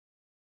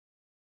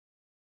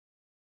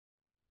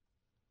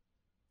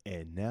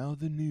And now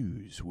the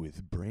news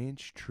with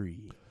Branch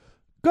Tree.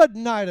 Good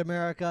night,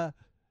 America.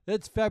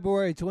 It's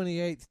February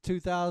 28th,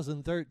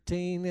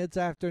 2013. It's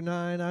after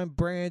 9. I'm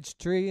Branch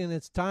Tree, and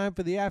it's time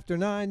for the After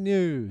 9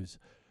 news.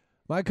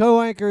 My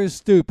co-anchor is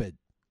stupid.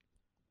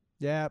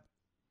 Yep,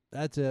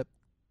 that's it.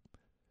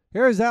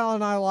 Here's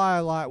Alan I Lie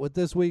a Lot with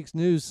this week's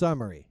news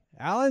summary.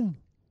 Alan?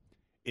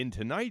 In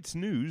tonight's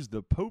news,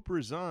 the Pope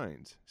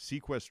resigns,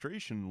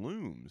 sequestration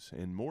looms,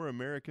 and more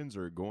Americans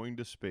are going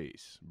to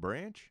space.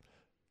 Branch?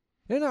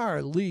 In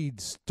our lead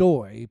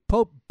story,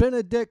 Pope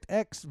Benedict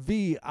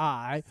XVI...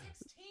 16,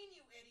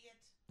 you idiot.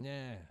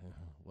 Yeah,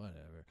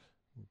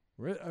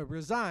 whatever.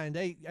 Resigned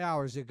 8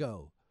 hours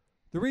ago.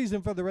 The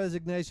reason for the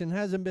resignation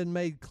hasn't been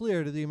made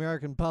clear to the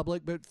American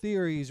public, but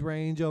theories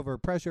range over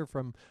pressure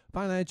from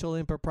financial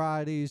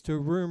improprieties to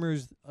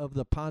rumors of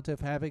the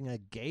pontiff having a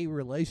gay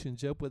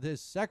relationship with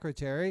his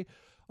secretary,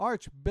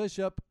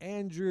 Archbishop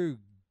Andrew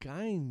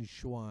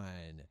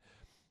Geinschwein.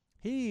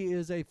 He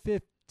is a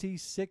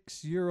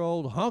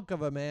 56-year-old hunk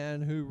of a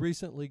man who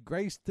recently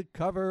graced the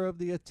cover of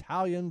the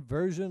Italian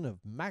version of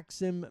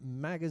Maxim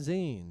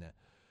magazine.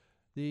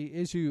 The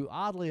issue,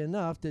 oddly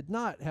enough, did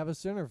not have a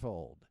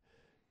centerfold.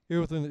 Here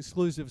with an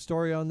exclusive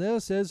story on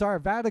this is our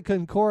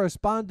Vatican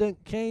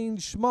correspondent, Kane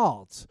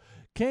Schmaltz.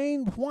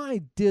 Kane,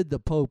 why did the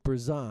Pope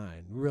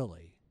resign,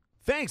 really?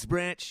 Thanks,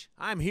 Branch.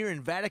 I'm here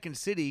in Vatican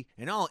City,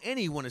 and all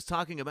anyone is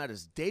talking about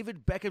is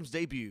David Beckham's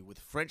debut with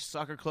French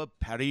soccer club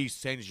Paris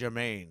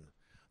Saint-Germain.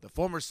 The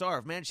former star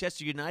of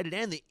Manchester United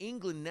and the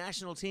England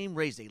national team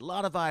raised a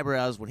lot of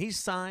eyebrows when he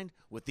signed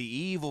with the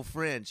evil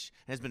French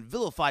and has been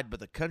vilified by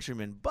the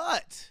countrymen.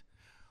 But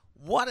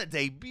what a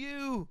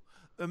debut!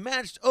 The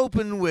match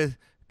opened with...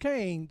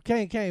 Kane,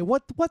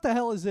 what the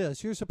hell is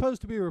this? You're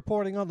supposed to be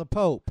reporting on the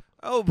Pope.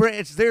 Oh,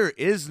 Branch, there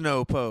is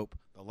no Pope.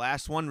 The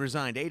last one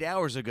resigned 8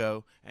 hours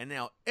ago, and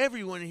now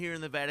everyone here in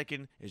the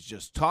Vatican is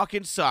just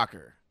talking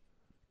soccer.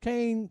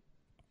 Kane,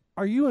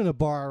 are you in a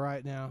bar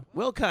right now?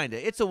 Well,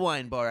 kinda. It's a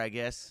wine bar, I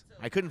guess.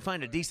 I couldn't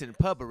find a decent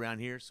pub around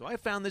here, so I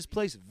found this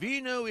place,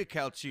 Vino e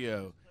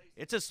Calcio.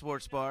 It's a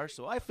sports bar,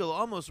 so I feel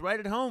almost right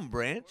at home,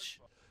 Branch.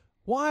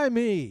 Why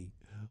me?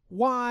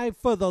 Why,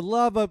 for the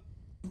love of...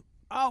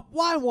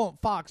 why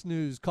won't Fox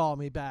News call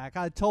me back?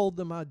 I told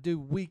them I'd do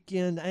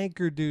weekend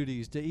anchor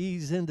duties to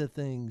ease into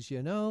things,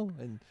 you know?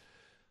 And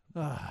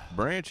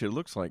Branch, it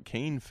looks like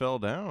Kane fell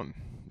down.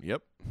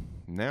 Yep.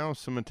 Now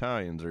some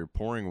Italians are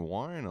pouring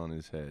wine on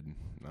his head.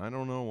 I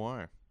don't know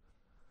why.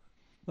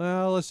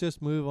 Well, let's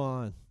just move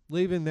on.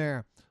 Leave him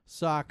there.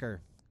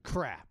 Soccer.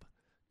 Crap.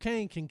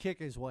 Kane can kick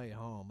his way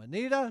home.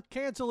 Anita,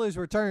 cancel his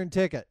return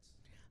tickets.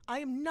 I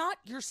am not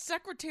your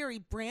secretary,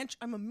 Branch.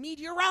 I'm a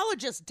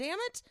meteorologist, damn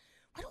it.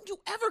 Why don't you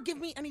ever give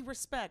me any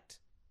respect?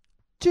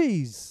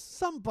 Geez,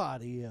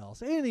 somebody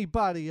else,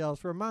 anybody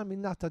else, remind me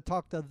not to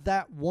talk to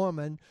that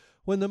woman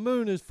when the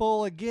moon is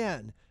full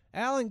again.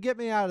 Alan, get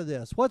me out of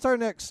this. What's our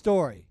next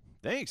story?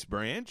 Thanks,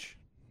 Branch.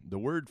 The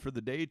word for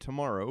the day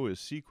tomorrow is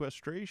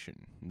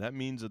sequestration. That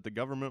means that the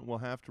government will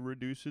have to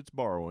reduce its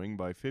borrowing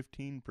by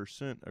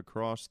 15%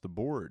 across the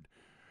board,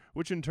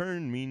 which in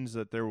turn means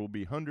that there will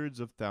be hundreds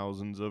of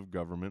thousands of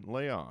government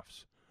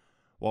layoffs.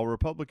 While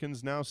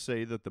Republicans now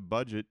say that the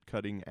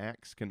budget-cutting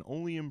acts can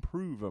only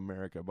improve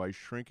America by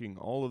shrinking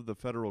all of the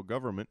federal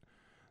government,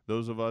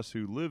 those of us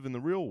who live in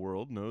the real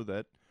world know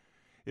that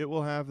it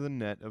will have the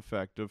net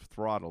effect of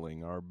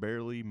throttling our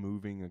barely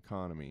moving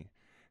economy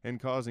and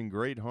causing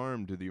great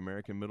harm to the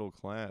American middle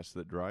class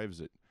that drives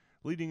it,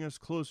 leading us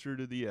closer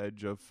to the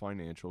edge of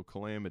financial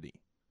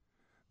calamity.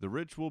 The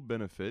rich will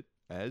benefit,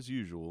 as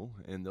usual,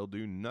 and they'll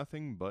do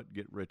nothing but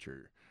get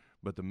richer.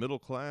 But the middle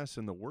class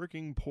and the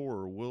working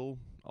poor will,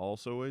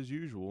 also as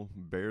usual,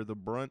 bear the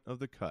brunt of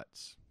the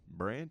cuts.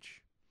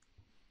 Branch?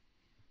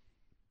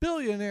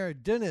 Billionaire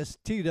Dennis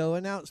Tito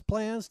announced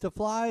plans to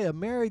fly a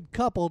married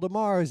couple to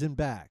Mars and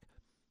back.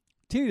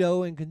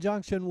 Tito, in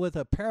conjunction with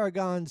a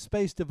Paragon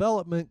Space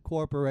Development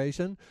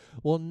Corporation,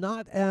 will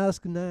not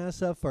ask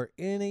NASA for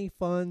any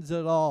funds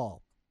at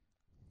all.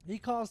 He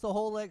calls the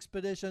whole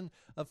expedition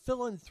a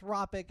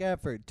philanthropic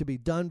effort to be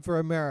done for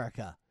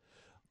America.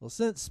 Well,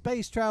 since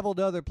space travel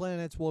to other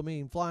planets will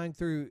mean flying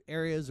through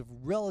areas of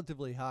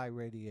relatively high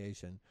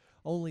radiation,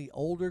 only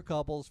older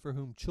couples for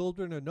whom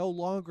children are no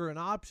longer an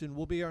option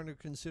will be under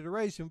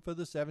consideration for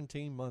the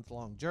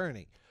 17-month-long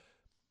journey.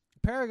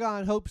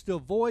 Paragon hopes to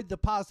avoid the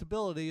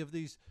possibility of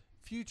these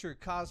future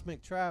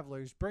cosmic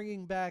travelers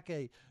bringing back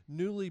a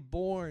newly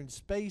born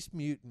space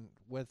mutant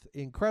with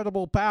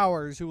incredible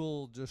powers who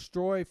will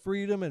destroy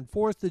freedom and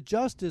force the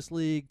Justice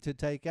League to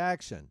take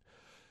action.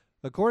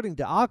 According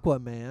to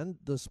Aquaman,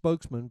 the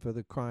spokesman for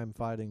the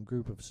crime-fighting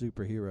group of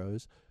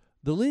superheroes,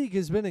 the League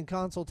has been in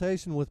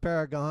consultation with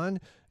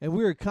Paragon, and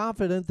we are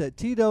confident that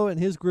Tito and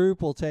his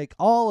group will take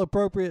all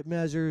appropriate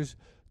measures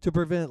to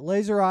prevent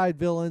laser-eyed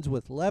villains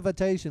with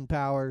levitation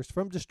powers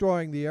from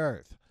destroying the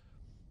Earth.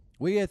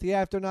 We at the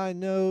After 9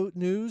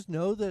 News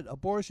know that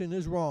abortion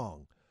is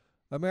wrong.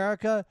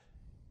 America,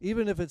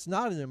 even if it's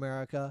not in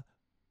America,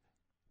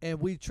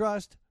 and we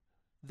trust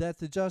that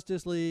the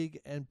Justice League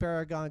and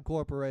Paragon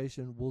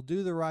Corporation will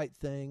do the right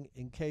thing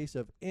in case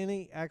of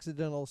any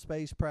accidental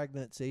space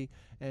pregnancy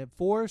and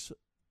force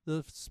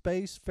the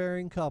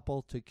spacefaring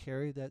couple to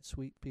carry that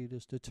sweet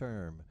fetus to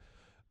term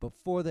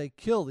before they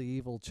kill the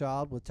evil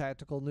child with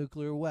tactical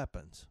nuclear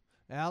weapons.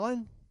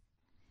 Alan?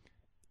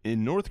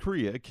 In North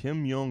Korea,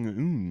 Kim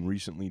Jong-un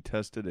recently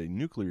tested a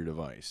nuclear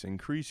device,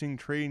 increasing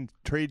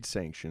trade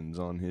sanctions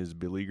on his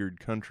beleaguered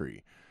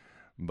country.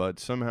 But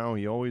somehow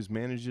he always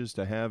manages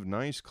to have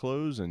nice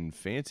clothes and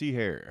fancy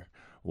hair.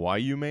 Why,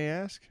 you may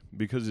ask?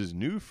 Because his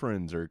new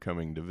friends are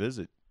coming to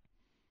visit.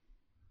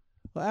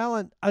 Well,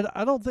 Alan,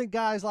 I don't think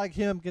guys like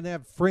him can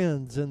have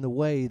friends in the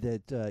way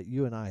that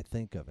you and I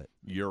think of it.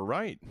 You're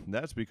right.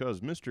 That's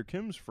because Mr.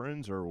 Kim's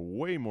friends are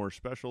way more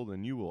special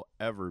than you will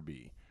ever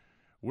be.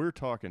 We're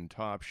talking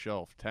top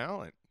shelf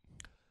talent.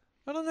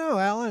 I don't know,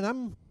 Alan.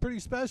 I'm pretty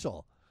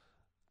special.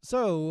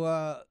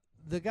 So,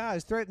 the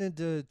guy's threatening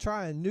to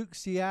try and nuke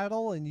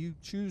Seattle, and you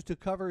choose to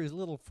cover his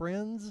little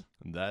friends?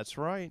 That's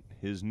right.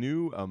 His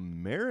new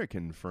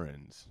American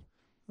friends.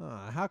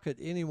 How could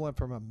anyone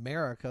from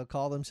America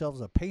call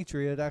themselves a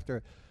patriot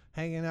after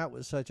hanging out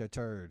with such a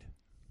turd?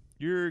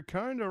 You're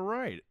kind of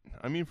right.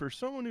 I mean, for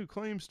someone who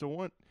claims to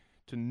want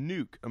to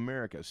nuke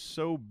America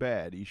so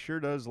bad, he sure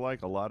does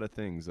like a lot of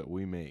things that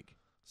we make.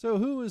 So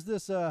who is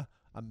this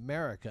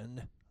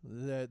American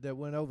that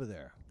went over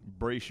there?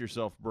 Brace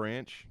yourself,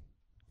 Branch.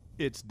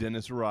 It's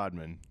Dennis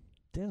Rodman.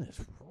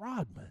 Dennis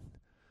Rodman?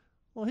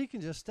 Well, he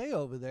can just stay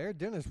over there.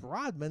 Dennis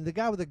Rodman, the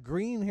guy with the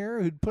green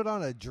hair who'd put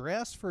on a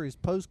dress for his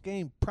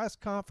post-game press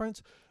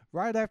conference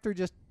right after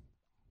just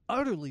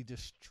utterly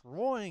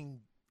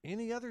destroying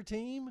any other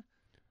team?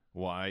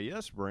 Why,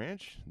 yes,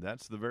 Branch.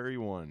 That's the very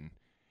one.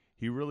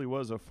 He really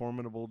was a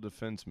formidable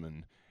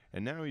defenseman,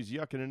 and now he's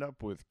yucking it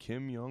up with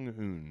Kim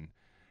Jong-un.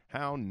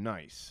 How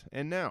nice.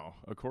 And now,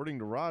 according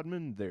to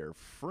Rodman, they're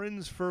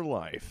friends for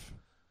life.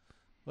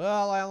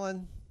 Well,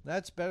 Alan,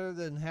 that's better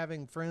than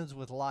having friends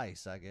with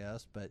lice, I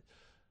guess. But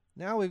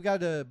now we've got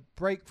to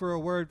break for a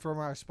word from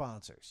our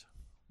sponsors.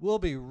 We'll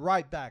be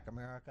right back,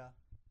 America.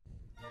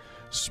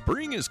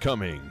 Spring is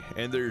coming,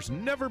 and there's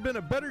never been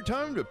a better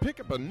time to pick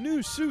up a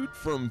new suit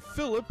from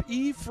Philip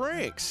E.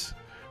 Franks.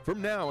 From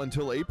now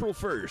until April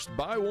 1st,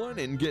 buy one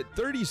and get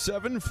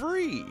 37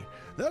 free.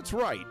 That's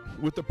right.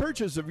 With the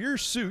purchase of your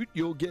suit,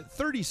 you'll get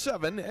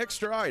 37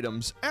 extra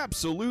items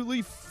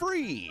absolutely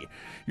free.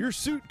 Your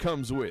suit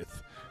comes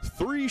with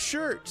 3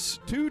 shirts,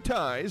 2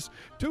 ties,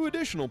 2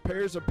 additional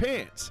pairs of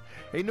pants,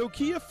 a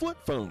Nokia flip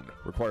phone,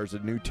 requires a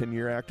new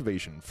 10-year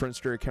activation,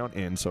 Friendster account,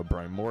 and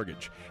subprime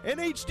mortgage, an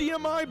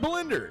HDMI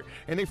blender,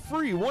 and a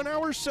free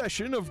 1-hour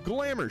session of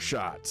glamour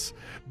shots.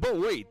 But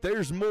wait,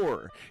 there's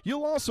more.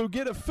 You'll also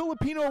get a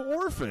Filipino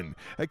orphan,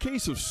 a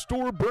case of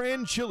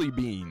store-brand chili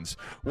beans,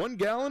 1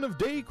 gallon of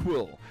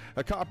Dayquil,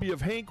 a copy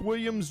of Hank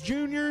Williams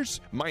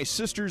Jr.'s My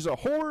Sister's a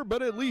Whore,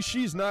 but at least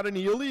she's not an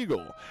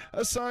illegal,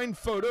 a signed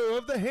photo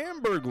of the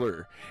Hamburglar,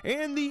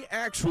 and the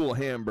actual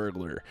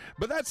Hamburglar.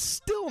 But that's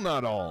still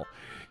not all.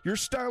 Your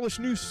stylish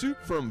new suit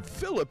from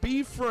Philip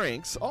E.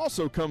 Franks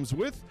also comes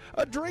with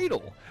a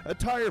dreidel, a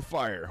tire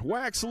fire,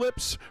 wax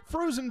lips,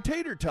 frozen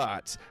tater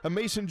tots, a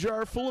mason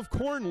jar full of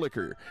corn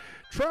liquor,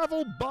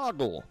 travel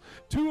boggle,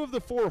 2 of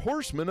the 4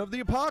 horsemen of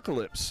the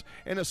apocalypse,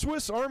 and a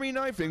Swiss Army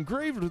knife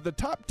engraved with the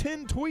top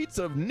 10 tweets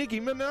of Nicki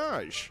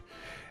Minaj.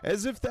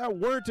 As if that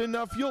weren't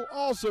enough, you'll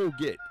also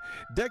get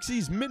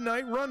Dexy's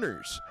Midnight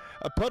Runners,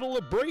 a puddle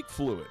of brake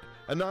fluid,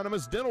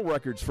 anonymous dental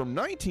records from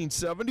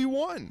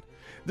 1971,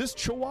 this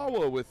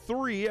chihuahua with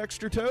 3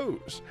 extra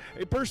toes,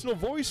 a personal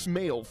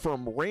voicemail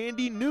from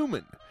Randy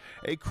Newman,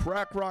 a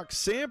crack rock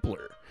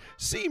sampler,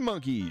 sea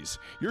monkeys,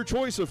 your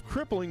choice of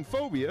crippling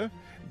phobia,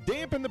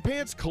 dampen the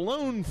pants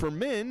cologne for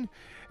men,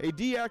 a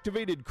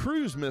deactivated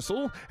cruise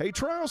missile, a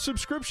trial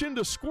subscription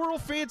to Squirrel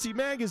Fancy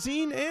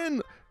magazine,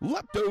 and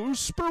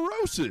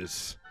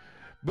leptospirosis.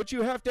 But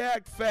you have to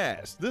act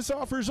fast. This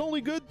offer is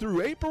only good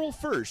through April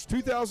 1st,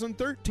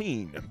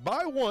 2013.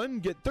 Buy one,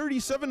 get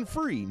 37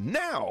 free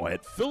now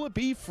at Philip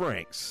E.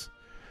 Franks.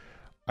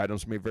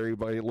 Items may vary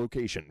by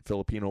location.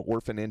 Filipino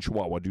orphan and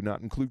Chihuahua do not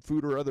include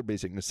food or other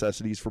basic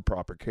necessities for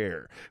proper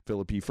care.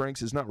 Philip E.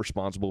 Franks is not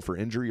responsible for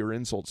injury or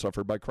insult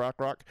suffered by Croc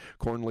Rock,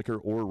 Corn Liquor,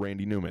 or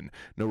Randy Newman.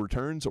 No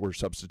returns or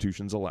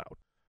substitutions allowed.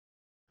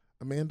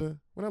 Amanda,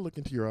 when I look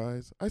into your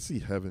eyes, I see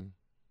heaven.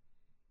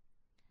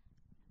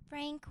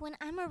 Frank, when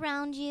I'm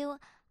around you,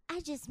 I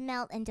just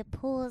melt into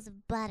pools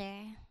of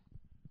butter.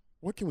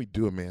 What can we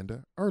do,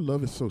 Amanda? Our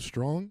love is so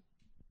strong.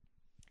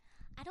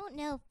 I don't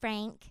know,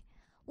 Frank.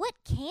 What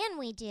can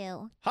we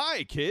do?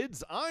 Hi,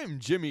 kids. I'm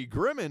Jimmy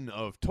Grimmin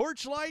of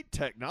Torchlight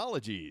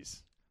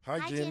Technologies.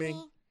 Hi, Jimmy.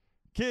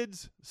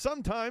 Kids,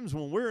 sometimes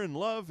when we're in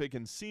love, it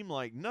can seem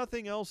like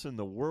nothing else in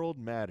the world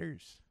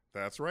matters.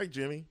 That's right,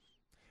 Jimmy.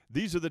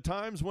 These are the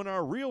times when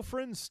our real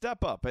friends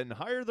step up and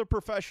hire the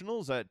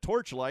professionals at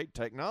Torchlight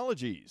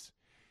Technologies.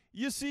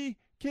 You see,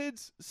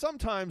 kids,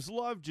 sometimes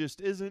love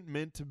just isn't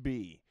meant to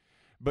be.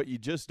 But you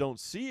just don't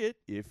see it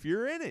if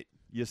you're in it.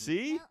 You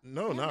see?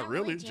 No, not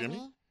really,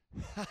 Jimmy.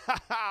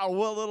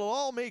 Well, it'll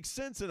all make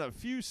sense in a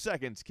few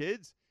seconds,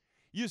 kids.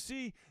 You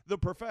see, the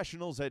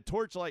professionals at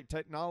Torchlight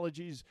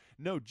Technologies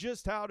know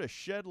just how to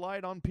shed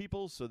light on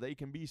people so they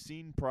can be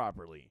seen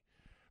properly.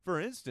 For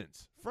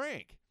instance,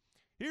 Frank,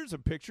 here's a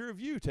picture of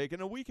you taken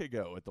a week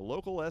ago at the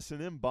local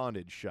S&M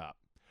bondage shop.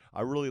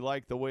 I really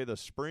like the way the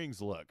springs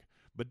look,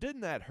 but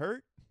didn't that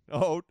hurt?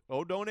 Oh,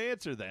 don't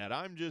answer that.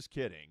 I'm just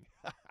kidding.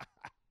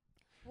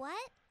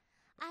 What?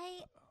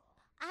 I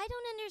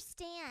don't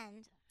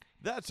understand.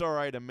 That's all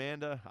right,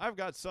 Amanda. I've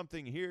got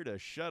something here to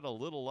shed a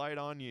little light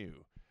on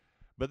you.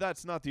 But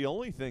that's not the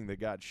only thing that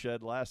got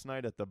shed last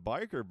night at the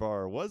biker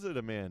bar, was it,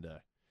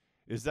 Amanda?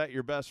 Is that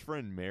your best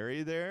friend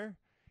Mary there?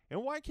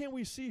 And why can't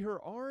we see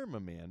her arm,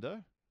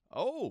 Amanda?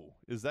 Oh,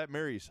 is that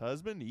Mary's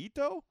husband,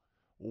 Ito?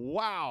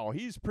 Wow,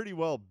 he's pretty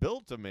well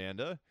built,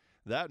 Amanda.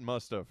 That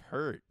must have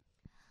hurt.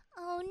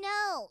 Oh,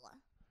 no.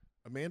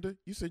 Amanda,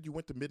 you said you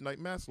went to midnight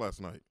mass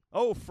last night.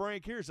 Oh,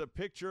 Frank, here's a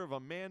picture of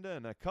Amanda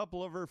and a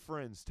couple of her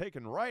friends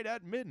taken right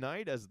at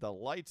midnight as the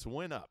lights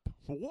went up.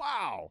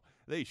 Wow,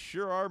 they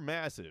sure are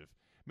massive.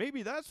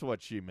 Maybe that's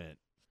what she meant.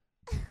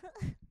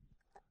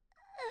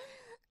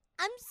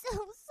 I'm so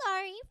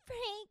sorry,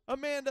 Frank.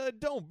 Amanda,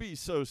 don't be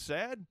so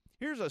sad.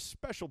 Here's a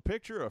special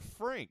picture of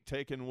Frank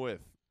taken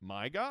with,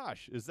 my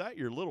gosh, is that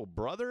your little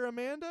brother,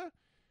 Amanda?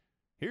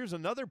 Here's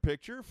another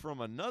picture from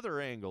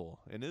another angle,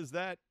 and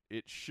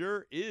it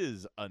sure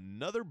is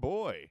another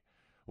boy.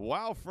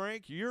 Wow,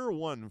 Frank, you're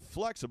one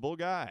flexible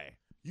guy.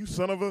 You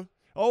son of a...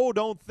 Oh,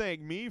 don't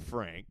thank me,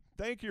 Frank.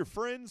 Thank your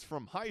friends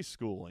from high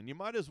school, and you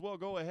might as well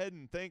go ahead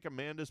and thank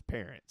Amanda's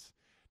parents.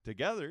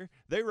 Together,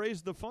 they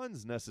raised the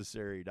funds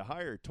necessary to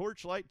hire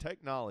Torchlight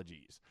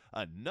Technologies.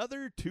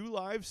 Another 2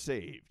 lives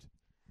saved.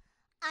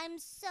 I'm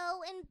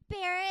so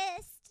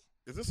embarrassed.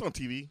 Is this on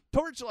TV?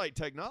 Torchlight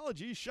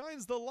Technologies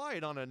shines the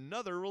light on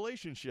another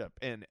relationship,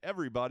 and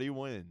everybody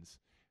wins.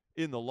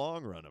 In the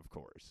long run, of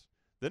course.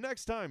 The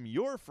next time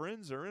your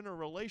friends are in a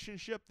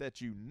relationship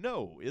that you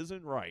know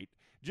isn't right,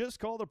 just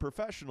call the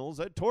professionals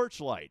at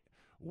Torchlight.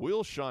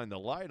 We'll shine the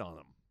light on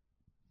them.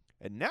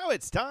 And now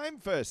it's time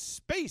for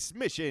Space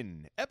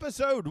Mission,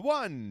 Episode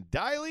 1,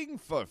 Dialing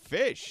for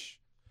Fish.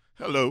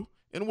 Hello,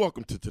 and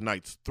welcome to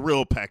tonight's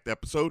thrill-packed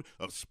episode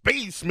of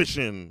Space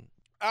Mission.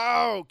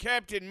 Oh,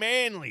 Captain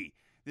Manley,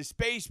 the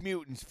space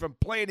mutants from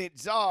planet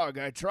Zog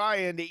are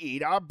trying to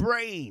eat our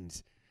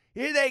brains.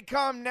 Here they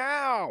come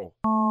now.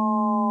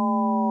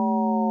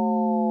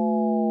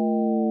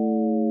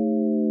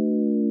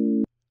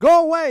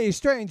 Go away,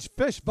 strange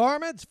fish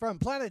varmints from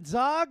planet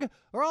Zog,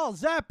 or I'll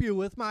zap you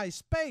with my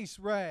space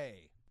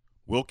ray.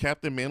 Will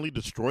Captain Manley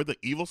destroy the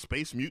evil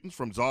space mutants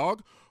from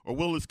Zog, or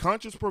will his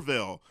conscience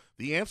prevail?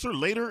 The answer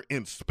later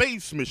in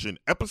Space Mission,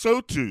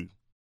 Episode 2.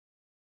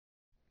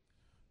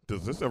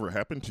 Does this ever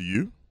happen to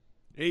you?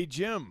 Hey,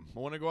 Jim,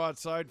 want to go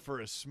outside for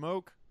a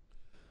smoke?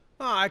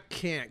 Oh, I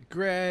can't,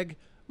 Greg.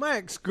 My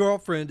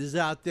ex-girlfriend is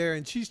out there,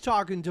 and she's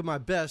talking to my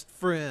best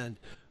friend.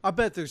 I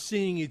bet they're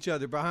seeing each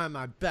other behind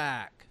my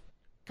back.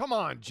 Come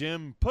on,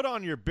 Jim, put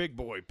on your big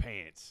boy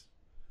pants.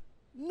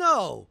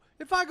 No,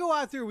 if I go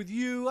out there with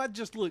you, I'd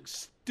just look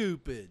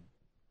stupid.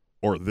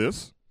 Or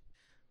this?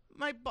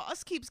 My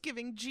boss keeps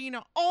giving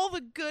Gina all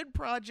the good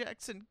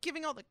projects and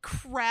giving all the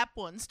crap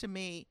ones to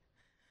me.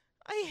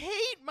 I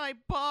hate my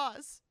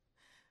boss.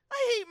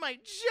 I hate my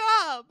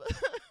job.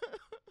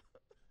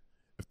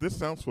 If this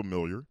sounds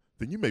familiar,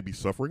 then you may be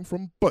suffering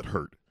from butt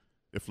hurt.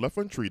 If left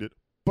untreated,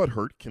 butt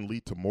hurt can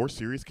lead to more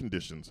serious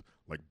conditions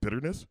like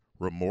bitterness,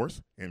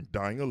 remorse, and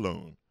dying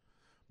alone.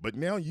 But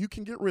now you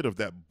can get rid of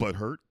that butt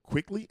hurt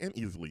quickly and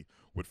easily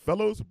with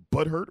Fellow's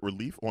Butt Hurt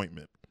Relief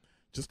Ointment.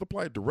 Just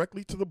apply it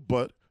directly to the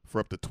butt for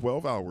up to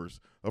 12 hours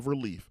of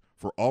relief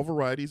for all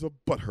varieties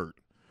of butt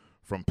hurt.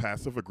 From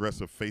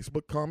passive-aggressive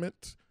Facebook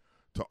comments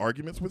to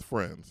arguments with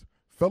friends,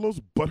 Fellow's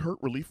Butt Hurt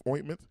Relief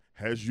Ointment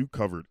has you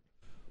covered.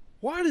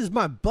 Why does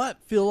my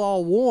butt feel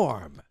all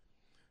warm?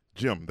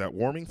 Jim, that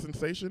warming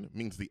sensation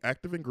means the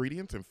active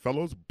ingredients in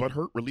Fellow's Butt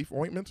Hurt Relief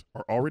Ointments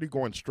are already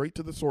going straight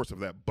to the source of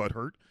that butt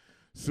hurt.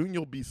 Soon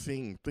you'll be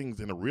seeing things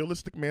in a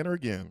realistic manner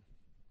again.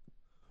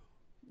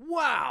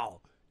 Wow,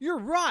 you're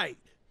right.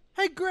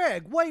 Hey,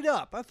 Greg, wait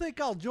up. I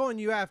think I'll join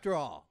you after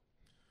all.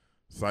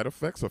 Side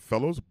effects of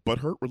Fellow's Butt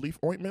Hurt Relief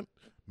Ointment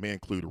may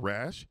include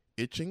rash,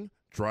 itching,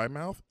 dry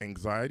mouth,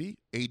 anxiety,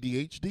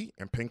 ADHD,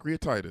 and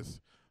pancreatitis.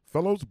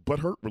 Fellow's Butt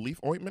Hurt Relief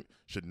Ointment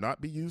should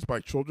not be used by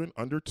children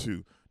under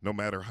 2, no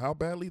matter how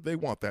badly they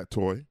want that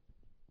toy.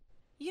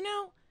 You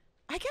know,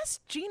 I guess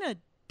Gina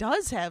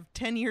does have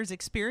 10 years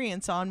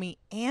experience on me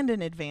and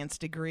an advanced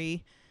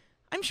degree.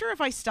 I'm sure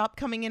if I stop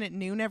coming in at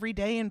noon every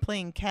day and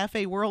playing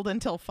Cafe World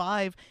until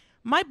 5,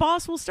 my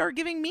boss will start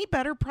giving me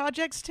better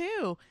projects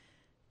too.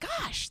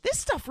 Gosh, this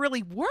stuff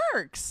really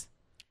works.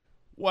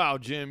 Wow,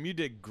 Jim, you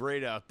did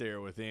great out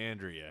there with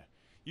Andrea.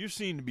 You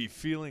seem to be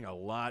feeling a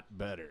lot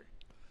better.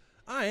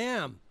 I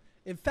am.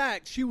 In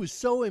fact, she was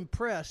so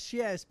impressed,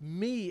 she asked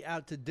me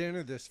out to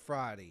dinner this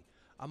Friday.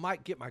 I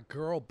might get my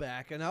girl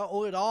back, and I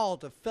owe it all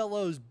to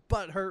Fellow's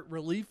Butt Hurt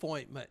Relief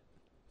Ointment.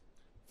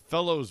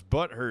 Fellow's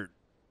butt hurt.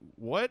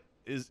 What?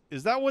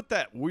 Is that what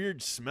that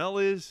weird smell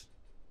is?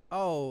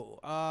 Oh,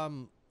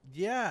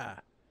 yeah.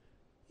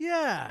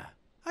 Yeah,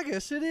 I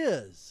guess it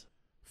is.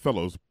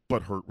 Fellows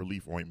Butt Hurt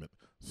Relief Ointment,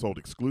 sold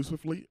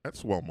exclusively at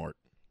Swellmart.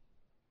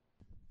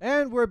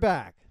 And we're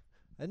back.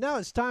 And now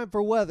it's time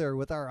for weather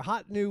with our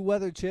hot new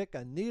weather chick,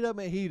 Anita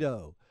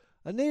Mejito.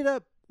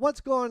 Anita,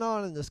 what's going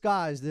on in the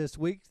skies this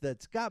week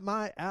that's got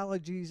my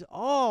allergies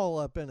all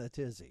up in a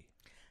tizzy?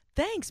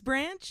 Thanks,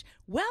 Branch.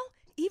 Well,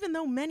 even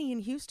though many in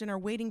Houston are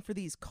waiting for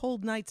these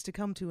cold nights to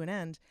come to an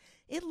end,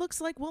 it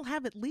looks like we'll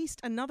have at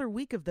least another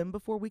week of them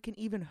before we can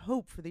even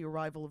hope for the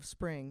arrival of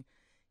spring.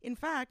 In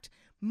fact,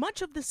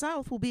 much of the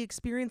South will be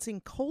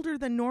experiencing colder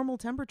than normal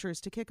temperatures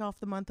to kick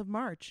off the month of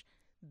March.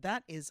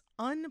 That is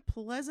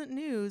unpleasant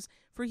news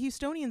for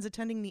Houstonians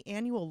attending the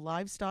annual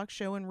livestock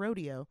show and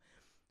rodeo.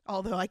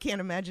 Although I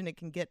can't imagine it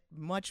can get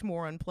much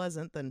more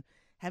unpleasant than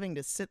having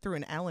to sit through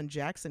an Alan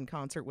Jackson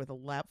concert with a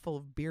lap full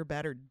of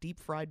beer-battered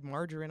deep-fried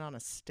margarine on a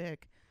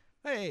stick.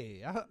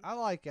 Hey, I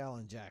like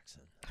Alan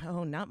Jackson.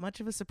 Oh, not much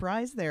of a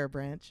surprise there,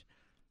 Branch.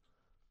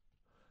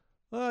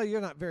 Well, you're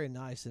not very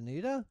nice,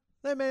 Anita.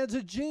 That man's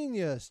a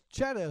genius.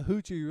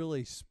 Chattahoochee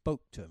really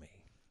spoke to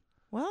me.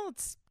 Well,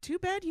 it's too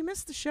bad you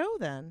missed the show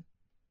then.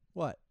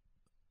 What?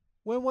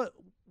 What?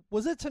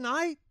 Was it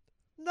tonight?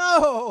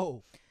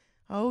 No!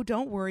 Oh,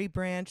 don't worry,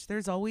 Branch.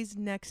 There's always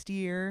next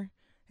year,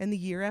 and the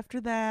year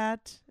after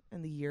that,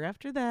 and the year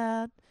after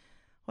that.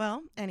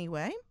 Well,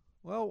 anyway.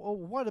 Well,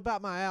 what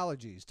about my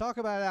allergies? Talk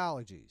about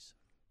allergies.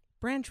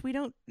 Branch, we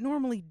don't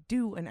normally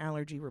do an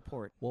allergy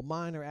report. Well,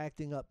 mine are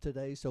acting up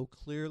today, so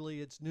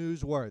clearly it's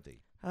newsworthy.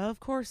 Of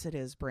course it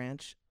is,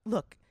 Branch.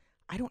 Look,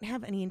 I don't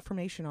have any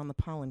information on the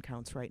pollen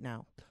counts right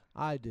now.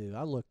 I do.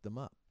 I looked them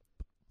up.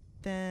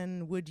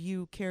 Then would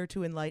you care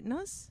to enlighten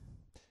us?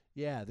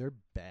 Yeah, they're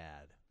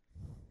bad.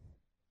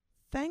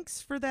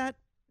 Thanks for that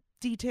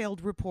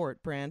detailed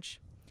report, Branch.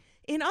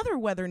 In other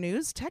weather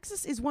news,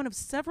 Texas is one of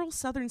several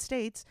southern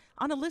states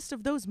on a list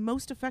of those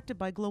most affected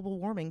by global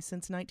warming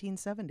since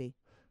 1970.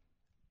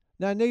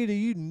 Now, Anita,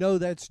 you know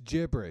that's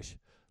gibberish.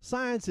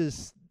 Science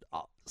is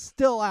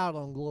still out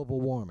on global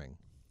warming.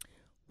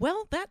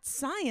 Well, that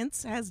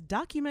science has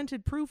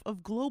documented proof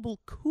of global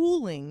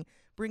cooling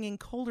bringing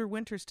colder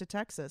winters to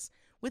Texas,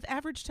 with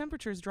average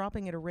temperatures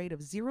dropping at a rate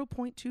of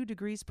 0.2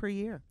 degrees per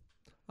year.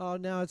 Oh,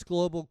 now it's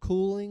global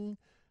cooling?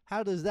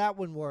 How does that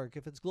one work?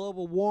 If it's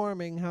global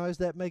warming, how is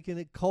that making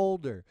it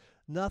colder?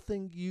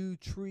 Nothing you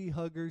tree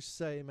huggers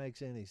say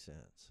makes any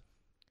sense.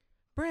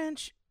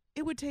 Branch,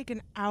 it would take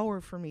an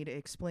hour for me to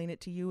explain it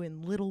to you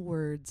in little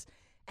words,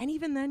 and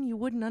even then you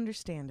wouldn't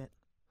understand it.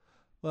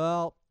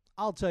 Well,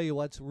 I'll tell you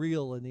what's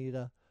real,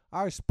 Anita.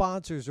 Our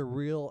sponsors are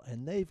real,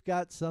 and they've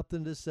got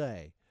something to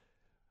say.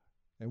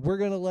 And we're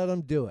going to let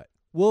them do it.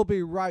 We'll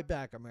be right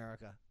back,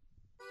 America.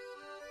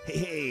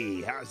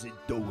 Hey, how's it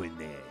doing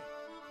there?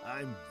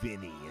 I'm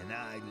Vinny, and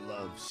I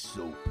love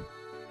soap.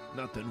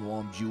 Nothing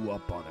warms you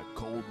up on a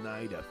cold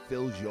night or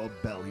fills your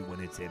belly when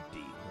it's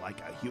empty,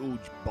 like a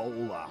huge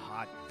bowl of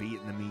hot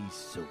Vietnamese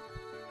soup.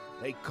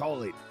 They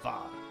call it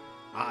pho.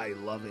 I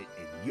love it,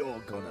 and you're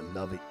gonna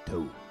love it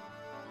too.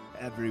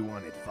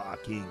 Everyone at Pho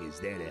King is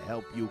there to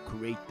help you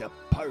create the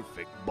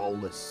perfect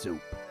bowl of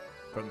soup.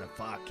 From the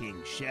Pho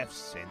King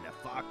chefs and the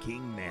Pho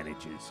King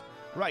managers,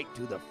 right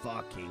to the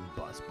Pho King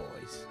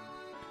busboys.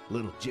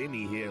 Little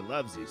Jimmy here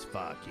loves his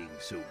Pho King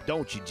soup,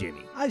 don't you,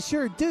 Jimmy? I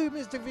sure do,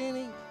 Mr.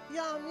 Vinny.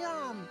 Yum,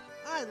 yum.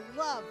 I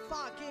love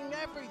fucking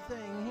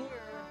everything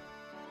here.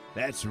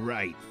 That's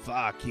right,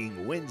 Pho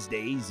King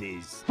Wednesdays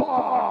is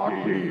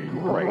Fucking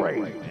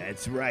great.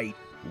 That's right,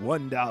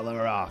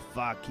 $1 off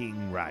Pho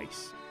King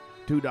rice,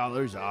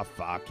 $2 off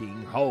Pho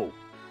King whole,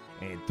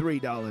 and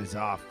 $3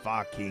 off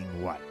Pho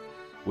King what,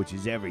 which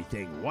is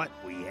everything what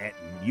we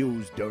hadn't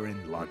used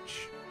during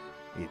lunch.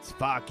 It's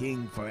Pho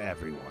King for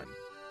everyone.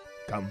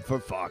 Come for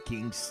Pho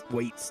King's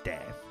wait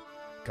staff.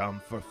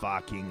 Come for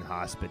Pho King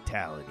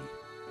hospitality.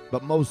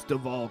 But most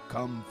of all,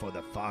 come for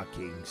the Pho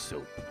King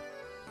soup.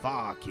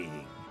 Pho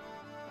King.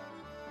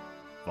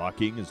 Pho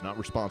King is not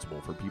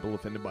responsible for people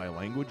offended by a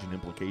language, an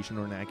implication,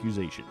 or an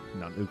accusation.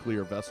 Not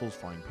nuclear vessels,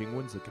 flying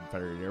penguins, the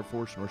Confederate Air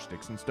Force, nor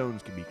sticks and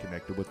stones can be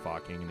connected with Pho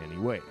King in any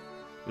way.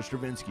 The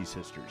Stravinsky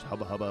Sisters,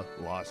 Hubba Hubba,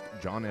 Lost,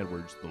 John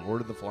Edwards, The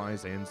Lord of the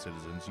Flies, and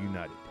Citizens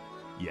United.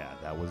 Yeah,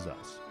 that was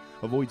us.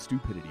 Avoid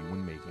stupidity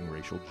when making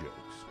racial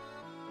jokes.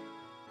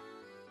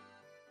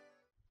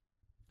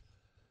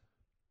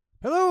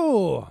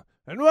 Hello,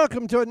 and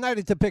welcome to A Night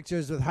at the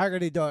Pictures with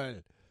Haggerty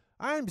Doyle.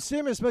 I'm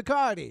Seamus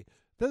McCarty,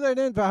 filling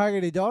in for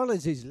Haggerty Doyle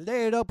as he's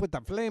laid up with the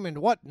flaming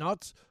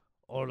whatnots.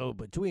 Although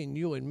between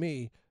you and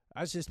me,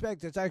 I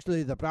suspect it's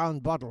actually the brown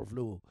bottle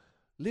flu.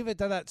 Leave it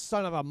to that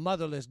son of a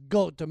motherless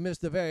goat to miss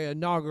the very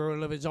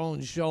inaugural of his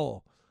own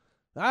show.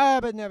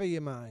 But never you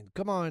mind.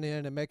 Come on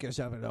in and make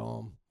yourself at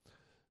home.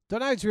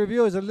 Tonight's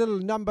review is a little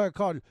number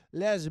called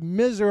Les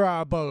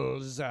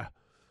Miserables.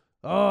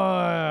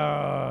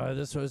 Oh,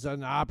 this was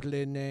an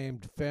aptly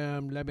named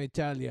film, let me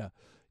tell you.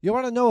 You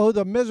want to know who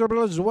the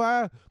Miserables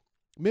were?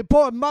 Me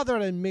poor mother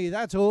and me,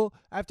 that's who.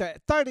 After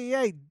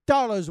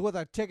 $38 worth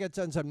of tickets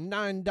and some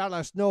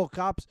 $9 snow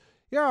cops,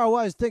 Here I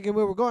was thinking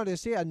we were going to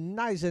see a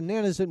nice and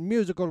innocent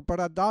musical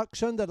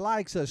production that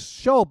likes a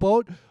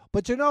showboat,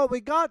 but you know what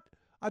we got?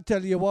 I'll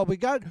tell you what we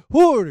got.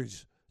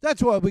 Whores.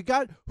 That's what we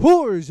got.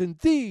 Whores and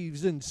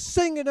thieves and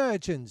singing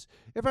urchins.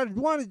 If I'd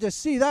wanted to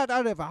see that,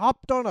 I'd have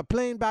hopped on a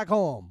plane back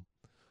home.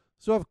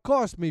 So, of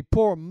course, me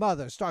poor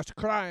mother starts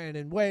crying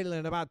and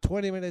wailing about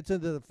 20 minutes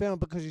into the film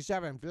because she's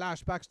having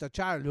flashbacks to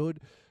childhood,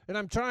 and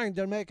I'm trying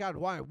to make out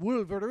why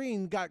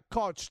Wolverine got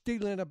caught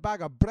stealing a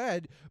bag of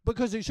bread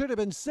because he should have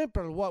been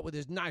simple, what with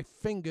his knife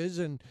fingers,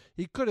 and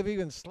he could have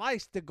even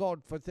sliced the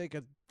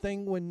godforsaken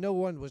thing when no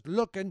one was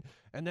looking,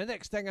 and the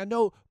next thing I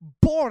know,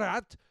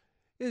 Borat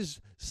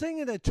is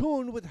singing a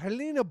tune with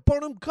Helena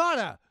Bonham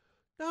Carter.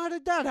 Now, how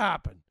did that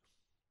happen?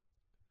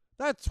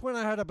 That's when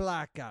I had a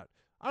blackout.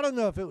 I don't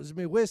know if it was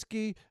me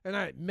whiskey, and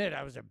I admit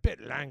I was a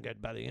bit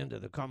languid by the end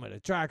of the common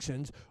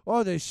attractions,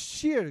 or the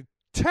sheer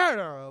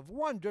terror of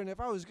wondering if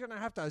I was going to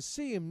have to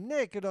see him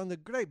naked on the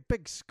great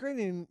big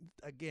screen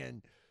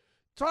again.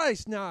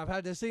 Twice now I've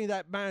had to see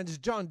that man's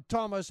John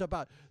Thomas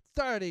about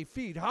 30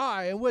 feet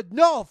high and with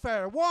no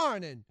fair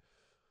warning.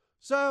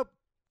 So,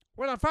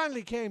 when I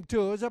finally came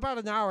to, it was about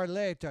an hour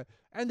later,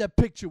 and the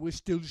picture was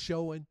still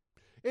showing.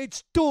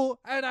 It's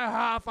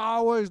 2.5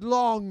 hours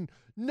long.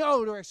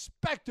 No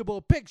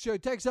respectable picture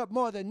takes up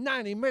more than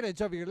 90 minutes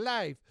of your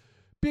life.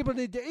 People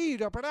need to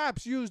eat or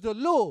perhaps use the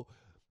loo.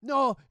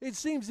 No, it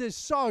seems this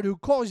sod who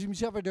calls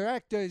himself a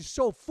director is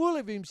so full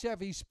of himself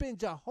he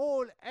spends a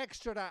whole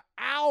extra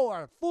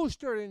hour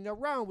foostering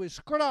around with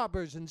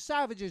scrubbers and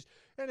savages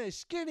and a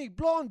skinny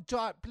blonde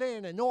tot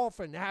playing an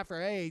orphan half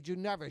her age who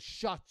never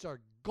shuts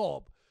or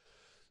gob.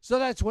 So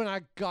that's when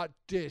I got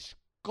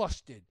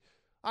disgusted.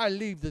 I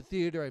leave the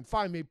theater and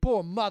find me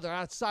poor mother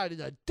outside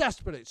in a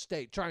desperate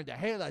state trying to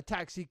hail a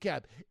taxi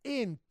cab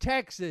in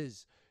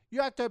Texas.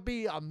 You have to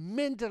be a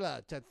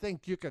Mindela to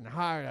think you can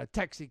hire a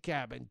taxi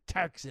cab in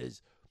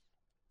Texas.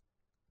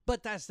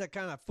 But that's the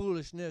kind of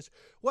foolishness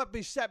what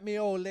beset me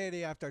old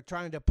lady after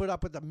trying to put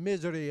up with the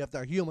misery of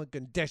the human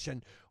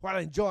condition while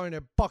enjoying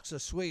her box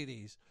of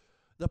sweeties.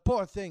 The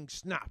poor thing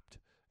snapped.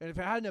 And if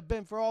it hadn't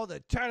been for all the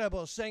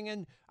terrible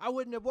singing, I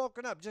wouldn't have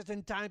woken up just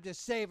in time to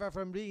save her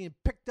from being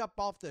picked up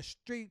off the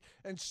street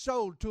and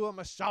sold to a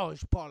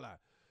massage parlor.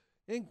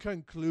 In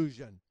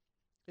conclusion,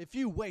 if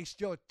you waste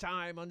your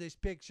time on this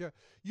picture,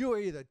 you are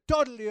either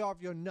totally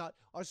off your nut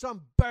or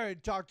some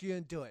bird talked you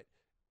into it.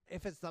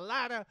 If it's the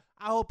latter,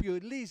 I hope you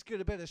at least get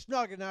a bit of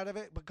snogging out of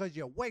it because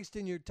you're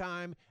wasting your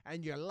time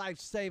and your life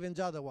savings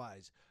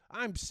otherwise.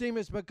 I'm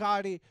Seamus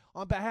McCarty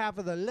on behalf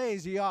of the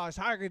lazy arse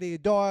Haggerty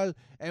Doyle,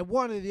 and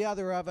one or the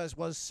other of us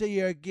will see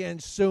you again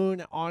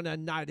soon on a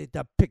night at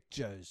the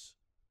pictures.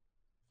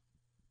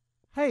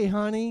 Hey,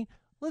 honey,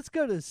 let's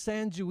go to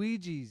San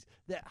Giuigi's,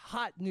 that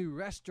hot new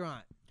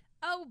restaurant.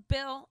 Oh,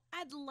 Bill,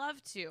 I'd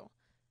love to,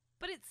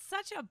 but it's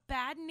such a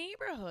bad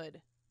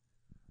neighborhood.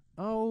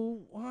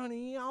 Oh,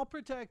 honey, I'll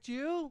protect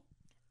you.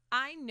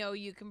 I know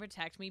you can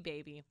protect me,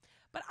 baby,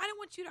 but I don't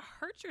want you to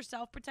hurt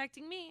yourself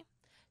protecting me.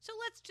 So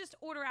let's just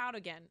order out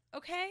again,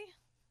 okay?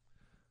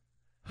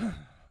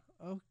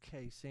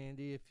 Okay,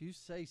 Sandy, if you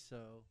say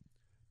so.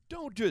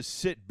 Don't just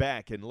sit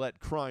back and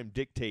let crime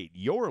dictate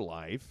your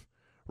life.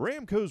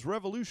 Ramco's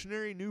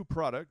revolutionary new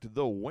product,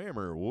 the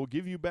Whammer, will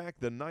give you back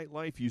the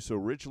nightlife you so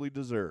richly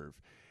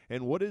deserve.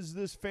 And what is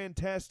this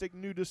fantastic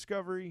new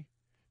discovery?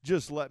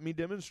 Just let me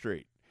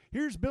demonstrate.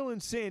 Here's Bill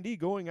and Sandy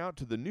going out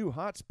to the new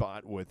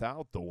hotspot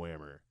without the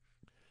Whammer.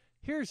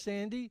 Here,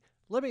 Sandy,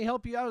 let me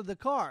help you out of the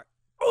car.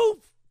 Oof!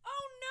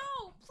 Oh,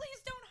 no!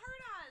 Please don't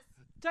hurt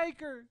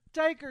us!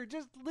 Take her,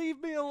 just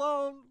leave me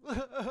alone.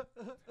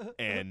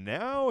 And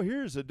now,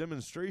 here's a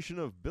demonstration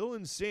of Bill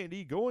and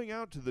Sandy going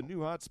out to the new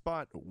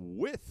hotspot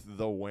with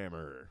the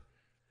Whammer.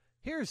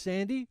 Here,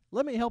 Sandy,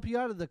 let me help you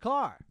out of the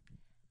car.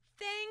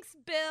 Thanks,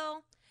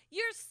 Bill.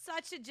 You're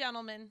such a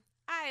gentleman.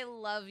 I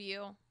love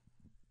you.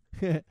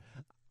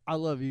 I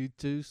love you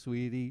too,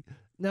 sweetie.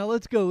 Now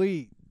let's go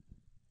eat.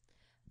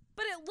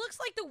 But it looks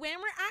like the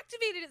Whammer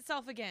activated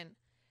itself again.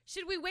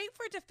 Should we wait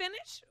for it to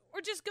finish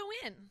or just go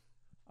in?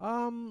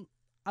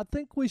 I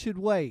think we should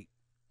wait.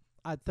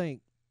 I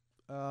think.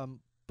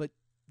 But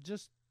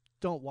just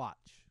don't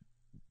watch.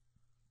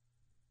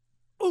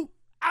 Ooh!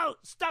 Ow!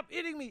 Stop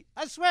hitting me!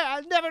 I swear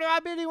I'll never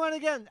rob anyone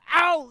again!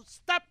 Ow!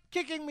 Stop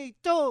kicking me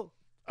too!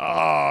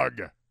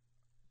 Ugh!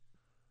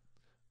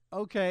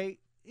 Okay,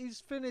 he's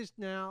finished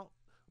now.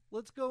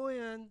 Let's go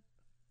in.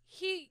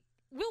 He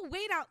will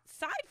wait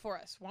outside for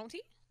us, won't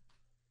he?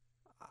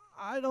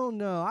 I don't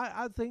know.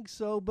 I think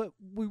so, but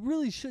we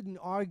really shouldn't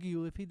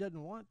argue if he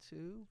doesn't want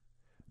to.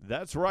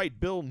 That's right,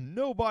 Bill.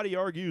 Nobody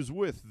argues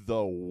with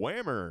the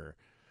Whammer.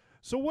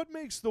 So what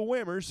makes the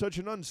Whammer such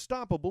an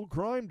unstoppable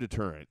crime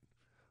deterrent?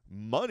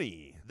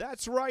 Money.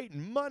 That's right,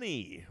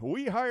 money.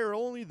 We hire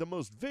only the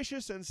most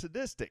vicious and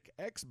sadistic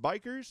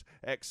ex-bikers,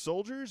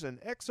 ex-soldiers, and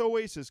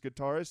ex-Oasis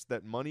guitarists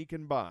that money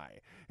can buy.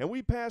 And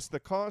we pass the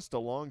cost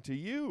along to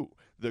you,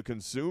 the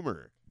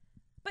consumer.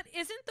 But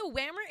isn't the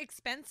Whammer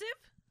expensive?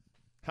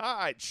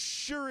 Ha, it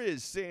sure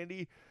is,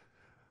 Sandy.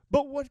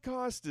 But what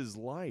cost is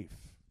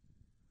life?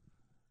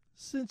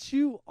 Since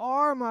you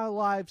are my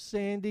life,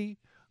 Sandy,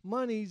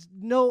 money's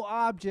no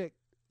object,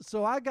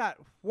 so I got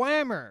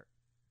whammer.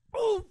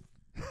 Ooh!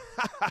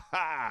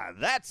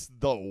 That's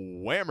the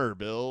whammer,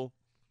 Bill.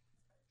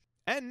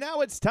 And now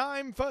it's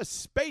time for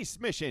Space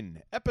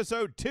Mission,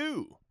 Episode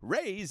 2,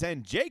 Rays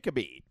and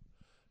Jacoby.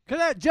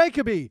 Cadet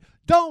Jacoby,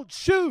 don't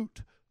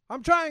shoot!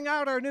 I'm trying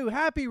out our new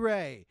Happy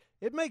Ray.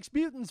 It makes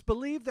mutants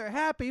believe they're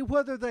happy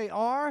whether they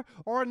are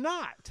or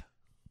not.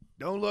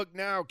 Don't look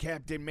now,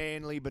 Captain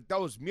Manley, but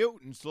those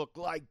mutants look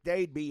like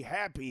they'd be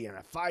happy in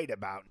a fight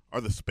about.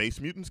 Are the space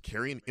mutants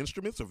carrying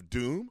instruments of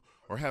doom,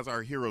 or has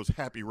our hero's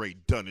Happy Ray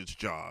done its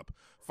job?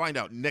 Find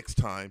out next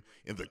time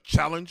in the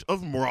Challenge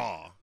of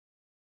Mra.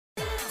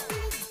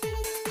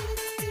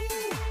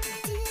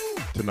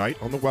 Tonight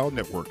on the WOW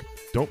Network,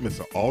 don't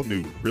miss an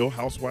all-new Real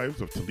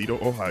Housewives of Toledo,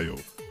 Ohio.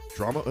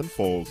 Drama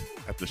unfolds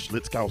at the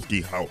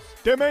Schlitzkowski house.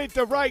 Them ain't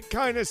the right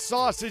kind of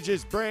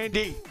sausages,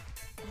 Brandy.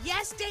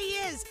 Yes, they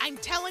is. I'm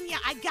telling you,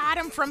 I got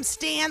them from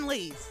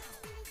Stanley's.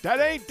 That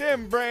ain't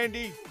them,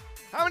 Brandy.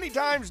 How many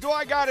times do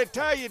I gotta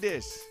tell you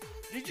this?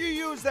 Did you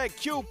use that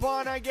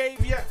coupon I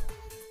gave you?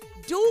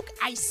 Duke,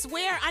 I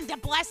swear on the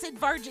Blessed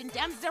Virgin,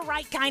 them's the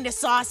right kind of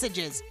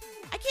sausages.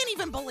 I can't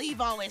even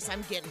believe all this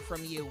I'm getting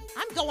from you.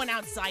 I'm going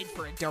outside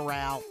for a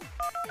Doral.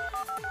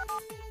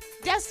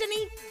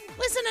 Destiny,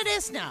 listen to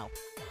this now.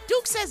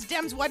 Duke says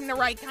Dems wasn't the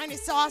right kind of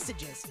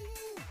sausages.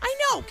 I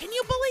know, can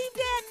you believe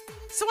that?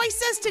 So I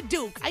says to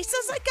Duke, I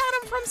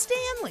got them from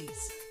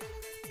Stanley's.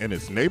 And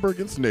it's neighbor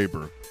against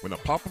neighbor when the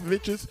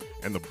Popoviches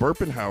and the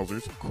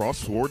Burpenhausers cross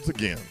swords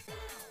again.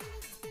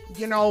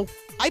 You know,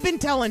 I've been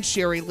telling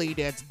Sherry Lee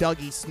that's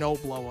Dougie's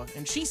snowblower,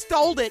 and she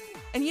stole it,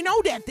 and you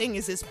know that thing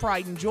is his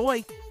pride and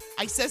joy.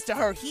 I says to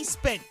her, he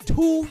spent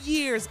 2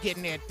 years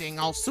getting that thing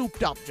all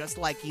souped up just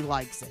like he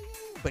likes it.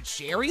 But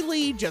Sherry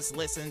Lee just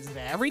listens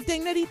to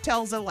everything that he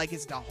tells her like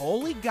it's the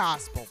holy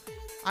gospel.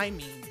 I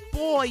mean,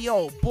 boy,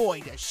 oh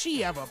boy, does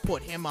she ever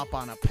put him up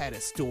on a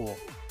pedestal.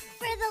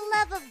 For the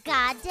love of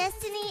God,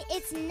 Destiny,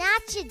 it's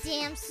not your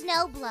damn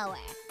snowblower.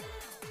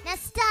 Now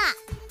stop.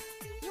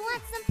 You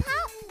want some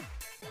pop?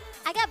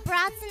 I got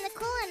brats in the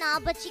cooler and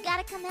all, but you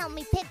gotta come help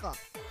me pickle.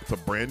 It's a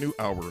brand new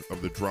hour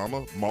of the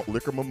drama, malt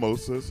liquor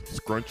mimosas,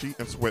 scrunchy,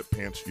 and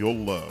sweatpants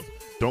you'll love.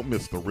 Don't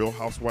miss the Real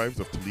Housewives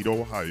of Toledo,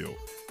 Ohio.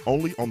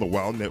 Only on the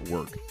WOW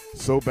Network.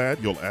 So bad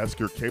you'll ask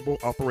your cable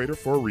operator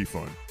for a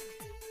refund.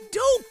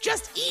 Duke,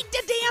 just eat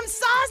the damn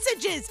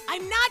sausages.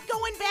 I'm not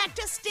going back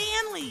to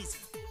Stanley's.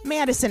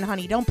 Madison,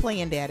 honey, don't play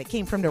in that. It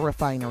came from the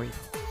refinery.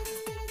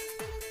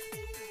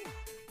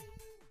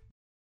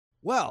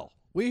 Well,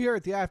 we here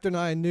at the After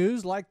 9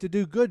 News like to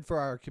do good for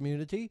our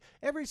community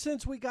ever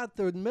since we got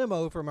the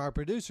memo from our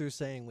producers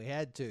saying we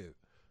had to.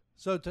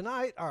 So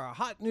tonight, our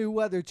hot new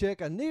weather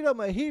chick, Anita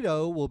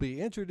Mojito, will be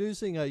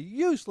introducing a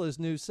useless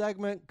new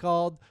segment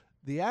called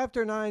the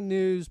After 9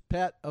 News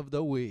Pet of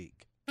the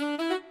Week.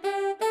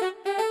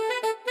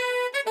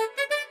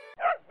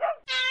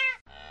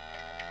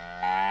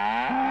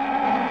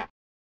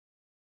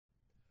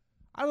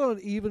 I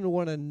don't even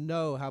want to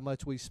know how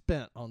much we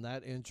spent on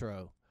that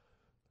intro.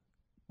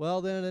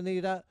 Well then,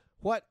 Anita,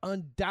 what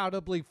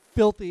undoubtedly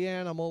filthy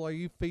animal are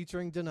you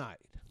featuring tonight?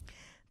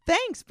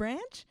 Thanks,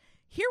 Branch.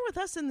 Here with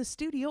us in the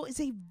studio is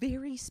a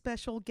very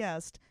special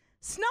guest,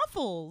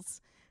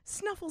 Snuffles.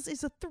 Snuffles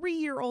is a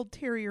 3-year-old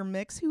terrier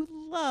mix who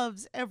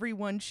loves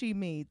everyone she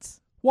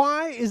meets.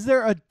 Why is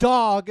there a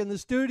dog in the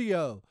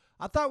studio?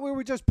 I thought we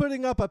were just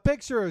putting up a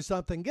picture or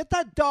something. Get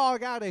that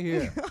dog out of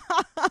here.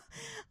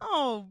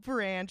 Oh,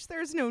 Branch,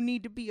 there's no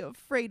need to be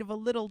afraid of a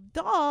little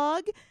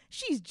dog.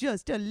 She's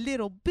just a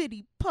little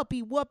bitty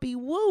puppy wuppy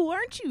woo,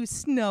 aren't you,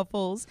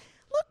 Snuffles?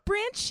 Look,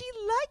 Branch, she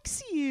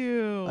likes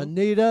you.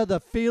 Anita, the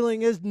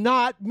feeling is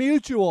not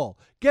mutual.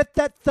 Get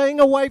that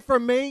thing away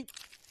from me.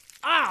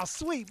 Ah,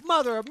 sweet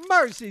mother of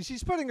mercy,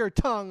 she's putting her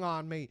tongue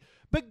on me.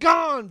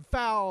 Begone,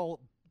 foul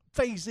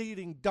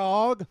face-eating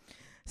dog.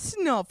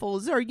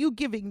 Snuffles, are you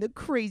giving the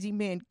crazy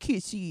man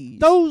kisses?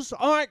 Those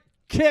aren't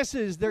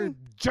kisses, they're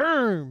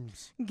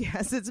germs.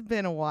 Guess it's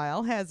been a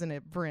while, hasn't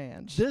it,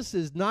 Branch? This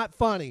is not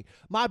funny.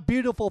 My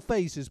beautiful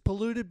face is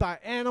polluted by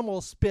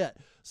animal spit.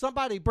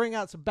 Somebody bring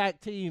out some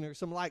Bactine or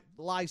some like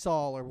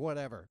Lysol or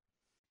whatever.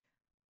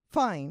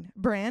 Fine,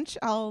 Branch,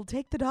 I'll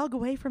take the dog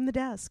away from the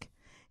desk.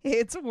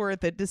 It's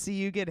worth it to see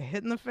you get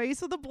hit in the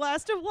face with a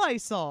blast of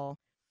Lysol.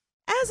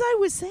 As I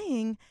was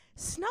saying,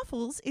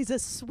 Snuffles is a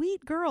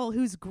sweet girl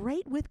who's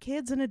great with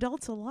kids and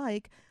adults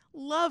alike,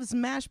 loves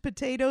mashed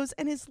potatoes,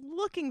 and is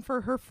looking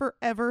for her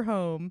forever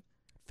home.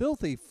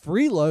 Filthy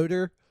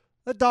freeloader?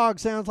 That dog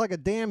sounds like a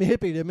damn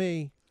hippie to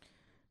me.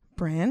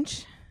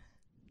 Branch,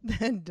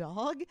 the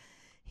dog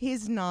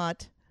is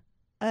not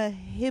a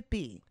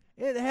hippie.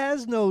 It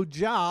has no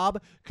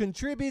job,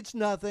 contributes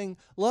nothing,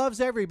 loves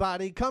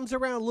everybody, comes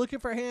around looking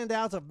for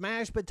handouts of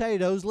mashed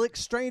potatoes, licks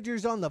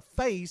strangers on the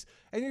face,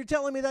 and you're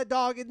telling me that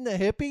dog isn't a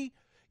hippie?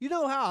 You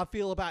know how I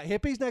feel about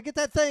hippies. Now get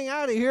that thing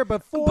out of here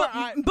before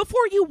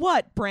Before you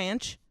what,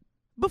 Branch?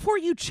 Before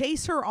you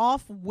chase her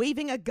off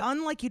waving a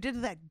gun like you did to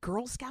that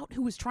Girl Scout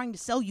who was trying to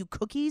sell you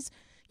cookies?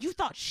 You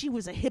thought she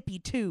was a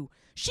hippie, too.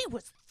 She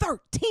was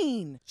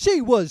 13.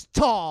 She was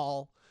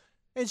tall,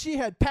 and she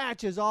had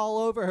patches all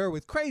over her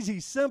with crazy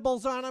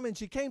symbols on them, and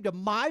she came to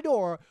my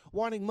door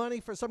wanting money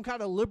for some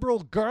kind of liberal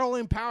girl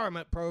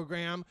empowerment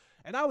program,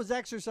 and I was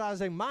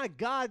exercising my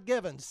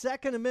God-given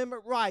Second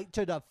Amendment right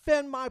to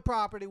defend my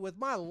property with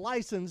my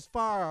licensed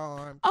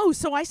firearm. Oh,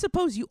 so I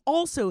suppose you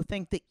also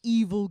think the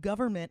evil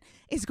government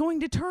is going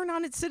to turn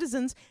on its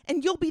citizens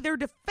and you'll be there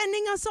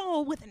defending us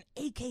all with an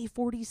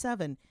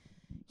AK-47.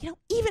 You know,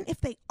 even if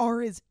they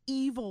are as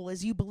evil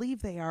as you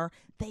believe they are,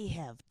 they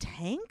have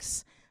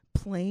tanks,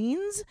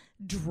 planes,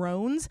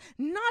 drones,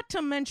 not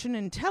to mention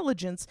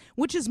intelligence,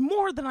 which is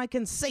more than I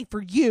can say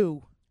for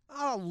you.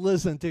 Oh,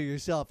 listen to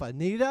yourself,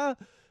 Anita.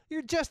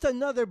 You're just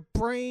another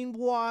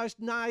brainwashed,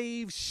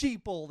 naive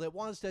sheeple that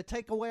wants to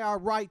take away our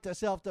right to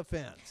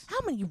self-defense. How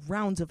many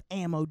rounds of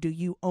ammo do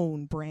you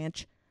own,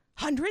 Branch?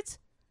 Hundreds?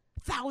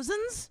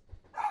 Thousands?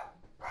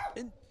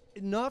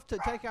 Enough to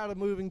take out a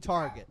moving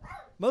target.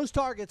 Most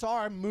targets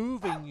are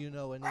moving, you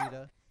know,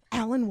 Anita.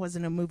 Alan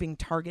wasn't a moving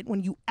target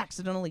when you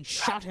accidentally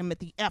shot him at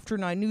the After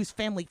 9 News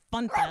Family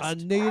Fun Fest.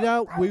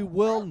 Anita, we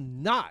will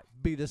not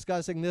be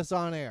discussing this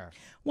on air.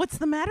 What's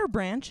the matter,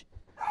 Branch?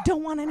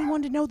 Don't want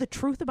anyone to know the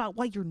truth about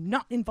why you're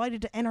not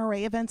invited to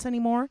NRA events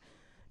anymore?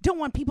 Don't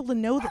want people to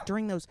know that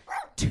during those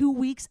 2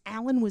 weeks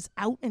Alan was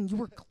out and you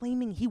were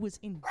claiming he was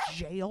in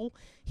jail?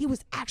 He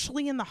was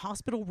actually in the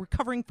hospital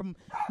recovering from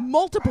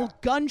multiple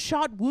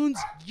gunshot wounds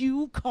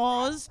you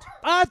caused?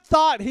 I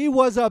thought he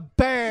was a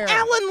bear.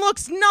 Alan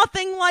looks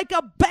nothing like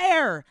a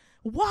bear.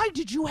 Why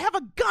did you have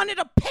a gun at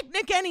a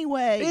picnic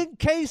anyway? In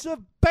case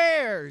of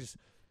bears.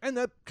 And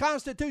the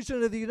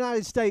Constitution of the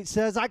United States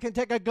says I can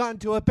take a gun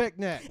to a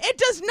picnic. It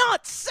does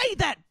not say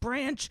that,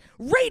 Branch.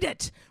 Read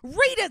it.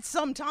 Read it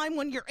sometime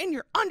when you're in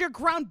your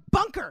underground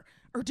bunker.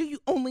 Or do you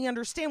only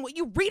understand what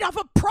you read off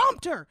a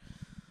prompter?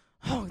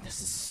 Oh, this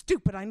is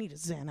stupid. I need a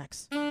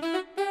Xanax.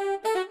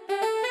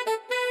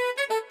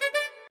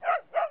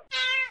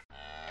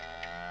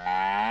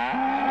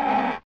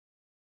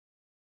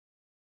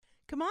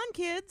 Come on,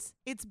 kids.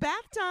 It's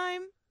bath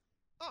time.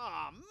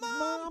 Aw,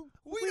 Mom,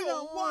 we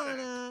don't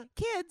wanna.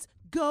 Kids,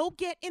 go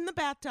get in the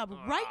bathtub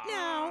right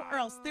now, or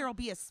else there'll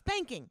be a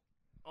spanking.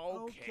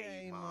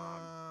 Okay,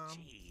 Mom.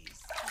 Jeez.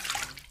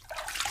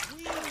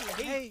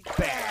 We hate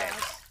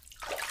baths.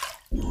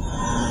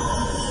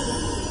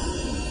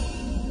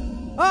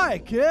 Hi,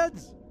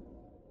 kids.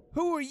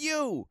 Who are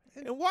you?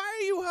 And why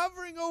are you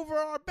hovering over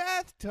our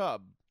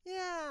bathtub?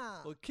 Yeah.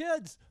 Well,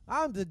 kids,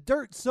 I'm the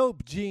Dirt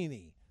Soap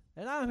Genie,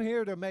 and I'm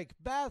here to make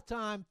bath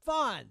time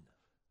fun.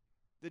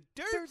 The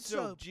Dirt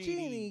Soap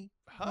Genie?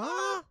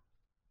 Huh?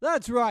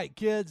 That's right,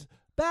 kids.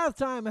 Bath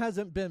time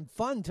hasn't been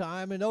fun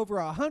time in over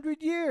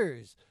 100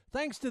 years,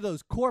 thanks to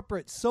those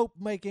corporate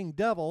soap-making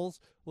devils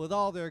with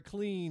all their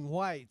clean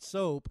white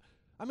soap.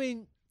 I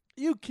mean,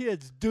 you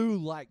kids do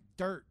like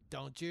dirt,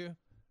 don't you?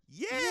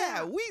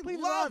 Yeah, we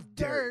love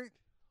dirt.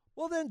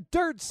 Well, then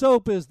Dirt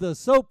Soap is the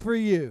soap for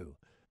you.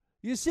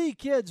 You see,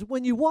 kids,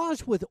 when you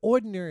wash with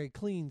ordinary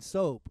clean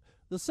soap,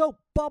 the soap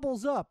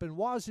bubbles up and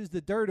washes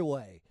the dirt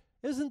away.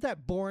 Isn't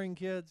that boring,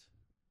 kids?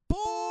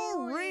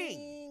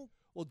 Boring.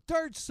 Well,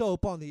 Dirt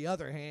Soap, on the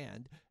other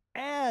hand,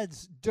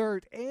 adds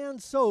dirt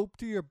and soap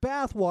to your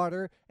bath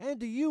water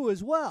and to you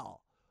as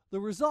well. The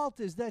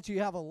result is that you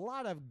have a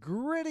lot of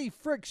gritty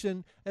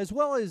friction as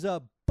well as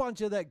a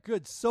bunch of that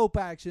good soap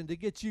action to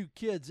get you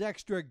kids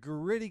extra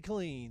gritty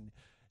clean.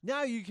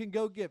 Now you can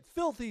go get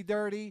filthy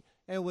dirty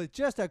and with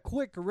just a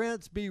quick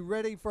rinse be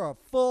ready for a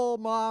full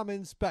mom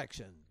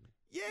inspection.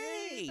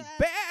 Yay,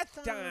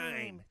 bath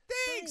time.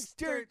 Thanks,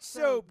 Dirt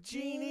Soap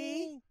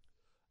Genie.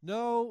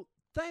 No,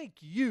 thank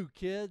you,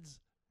 kids.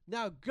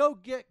 Now go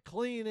get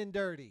clean and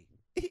dirty.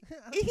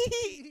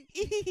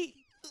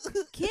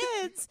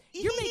 Kids,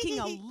 you're making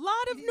a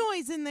lot of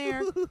noise in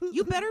there.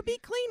 You better be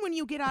clean when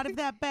you get out of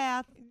that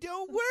bath.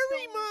 Don't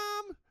worry,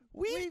 Mom.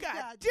 We've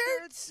got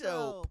Dirt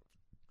Soap.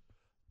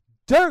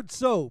 Dirt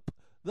Soap,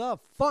 the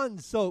fun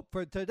soap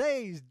for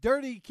today's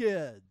dirty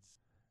kids.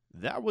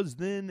 That was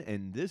then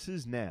and this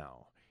is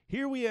now.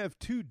 Here we have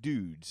two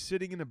dudes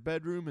sitting in a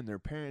bedroom in their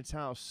parents'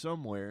 house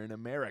somewhere in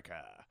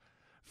America.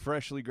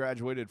 Freshly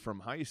graduated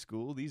from high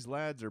school, these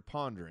lads are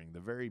pondering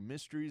the very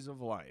mysteries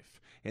of life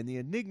and the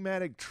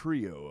enigmatic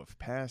trio of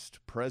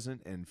past,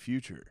 present, and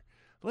future.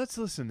 Let's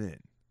listen in.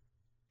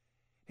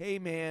 Hey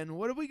man,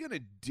 what are we going to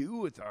do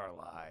with our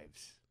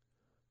lives?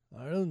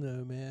 I don't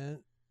know, man.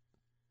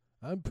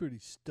 I'm pretty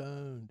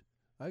stoned.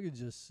 I could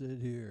just sit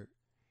here.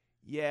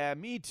 Yeah,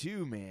 me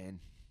too,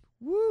 man.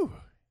 Woo!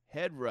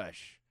 Head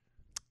rush.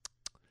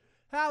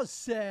 How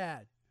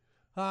sad.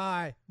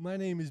 Hi, my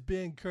name is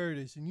Ben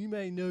Curtis, and you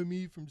may know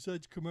me from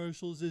such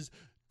commercials as,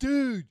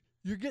 Dude,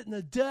 you're getting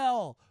a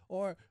Dell,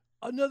 or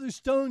Another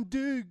stoned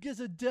dude gets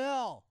a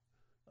Dell.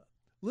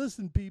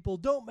 Listen, people,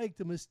 don't make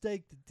the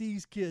mistake that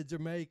these kids are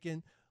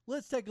making.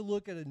 Let's take a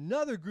look at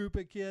another group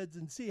of kids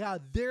and see how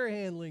they're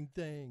handling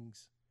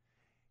things.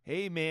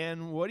 Hey,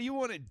 man, what do you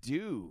want to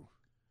do?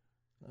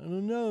 I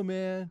don't know,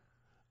 man.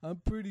 I'm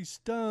pretty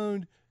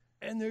stoned,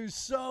 And there's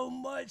so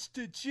much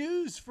to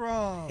choose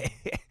from.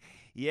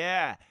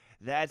 Yeah,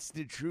 that's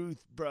the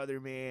truth, brother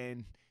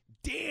man.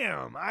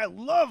 Damn, I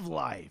love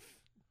life.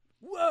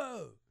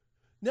 Whoa!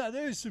 Now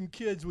there's some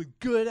kids with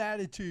good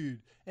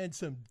attitude and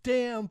some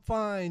damn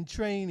fine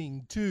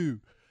training,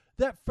 too.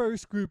 That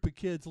first group of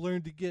kids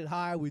learned to get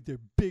high with their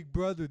big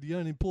brother, the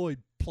unemployed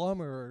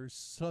plumber, or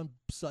some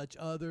such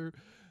other.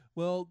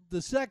 Well,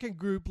 the second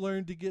group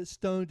learned to get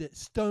stoned at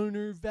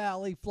Stoner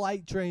Valley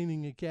Flight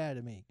Training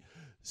Academy.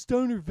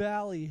 Stoner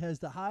Valley has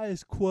the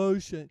highest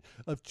quotient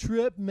of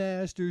trip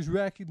masters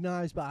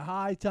recognized by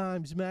High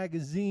Times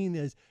magazine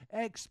as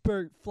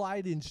expert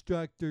flight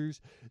instructors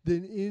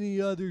than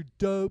any other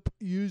dope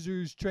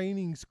users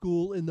training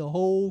school in the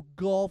whole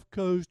Gulf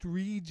Coast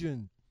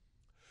region.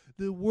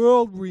 The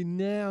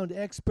world-renowned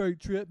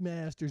expert trip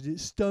masters at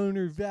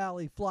Stoner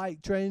Valley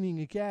Flight Training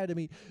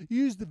Academy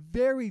use the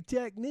very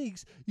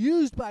techniques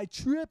used by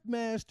trip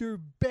master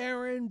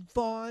Baron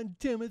Von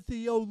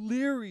Timothy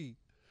O'Leary.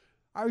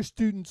 Our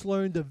students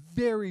learn the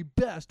very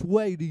best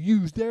way to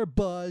use their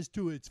buzz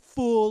to its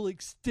full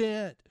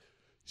extent.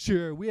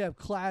 Sure, we have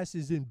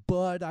classes in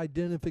bud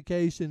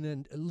identification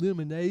and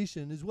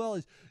elimination, as well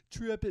as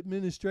trip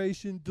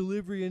administration,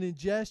 delivery, and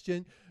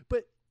ingestion,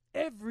 but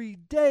every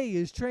day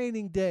is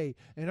training day,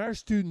 and our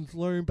students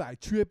learn by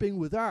tripping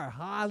with our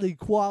highly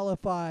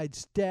qualified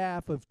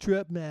staff of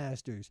trip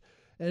masters.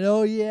 And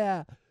oh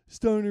yeah,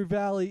 Stoner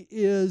Valley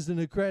is an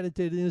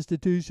accredited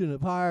institution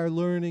of higher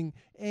learning,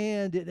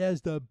 and it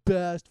has the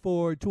best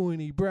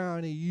 420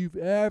 brownie you've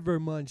ever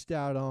munched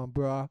out on,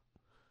 brah.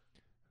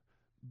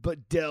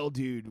 But Dell,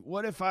 dude,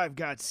 what if I've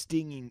got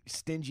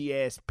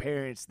stingy-ass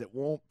parents that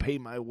won't pay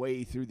my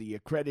way through the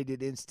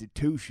accredited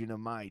institution of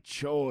my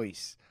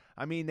choice?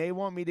 I mean, they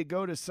want me to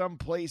go to some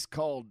place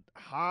called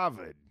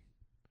Harvard.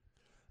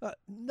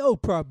 No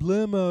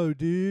problemo,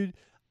 dude.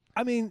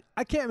 I mean,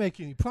 I can't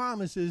make any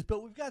promises,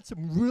 but we've got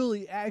some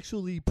really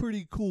actually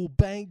pretty cool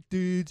bank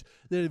dudes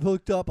that have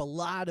hooked up a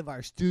lot of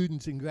our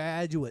students and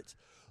graduates.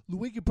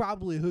 We could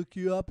probably hook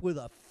you up with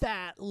a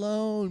fat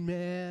loan,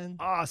 man.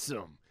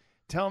 Awesome.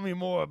 Tell me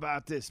more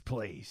about this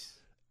place.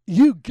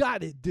 You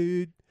got it,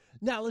 dude.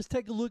 Now let's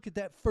take a look at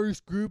that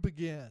first group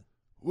again.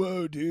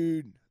 Whoa,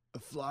 dude. A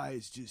fly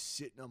is just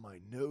sitting on my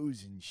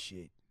nose and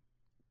shit.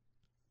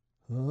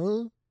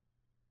 Huh?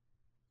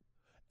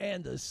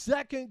 And the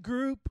second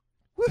group?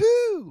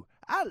 Woohoo!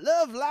 I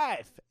love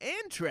life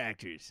and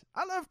tractors.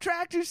 I love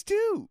tractors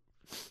too.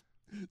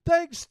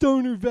 Thanks,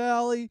 Stoner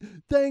Valley.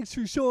 Thanks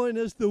for showing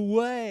us the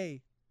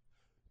way.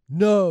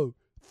 No,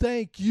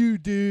 thank you,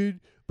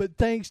 dude. But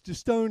thanks to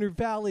Stoner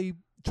Valley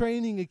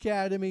Training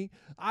Academy,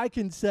 I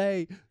can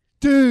say,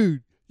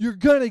 dude, you're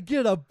gonna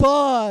get a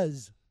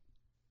buzz.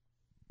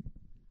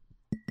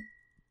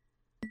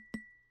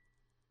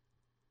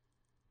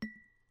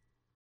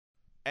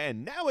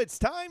 And now it's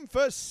time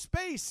for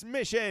Space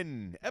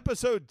Mission,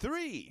 Episode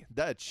 3,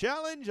 The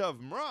Challenge of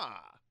Mra.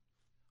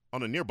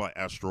 On a nearby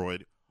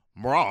asteroid,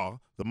 Mra,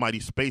 the mighty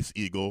space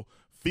eagle,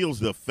 feels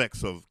the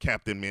effects of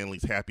Captain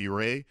Manley's happy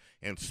ray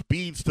and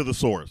speeds to the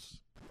source.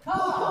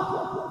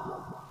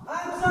 Oh,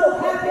 I'm so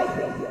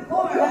happy!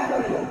 More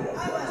happy!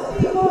 I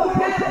must be more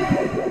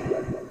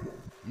happy!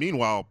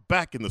 Meanwhile,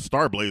 back in the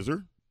Star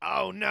Blazer,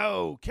 Oh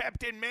no,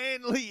 Captain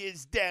Manley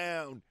is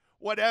down.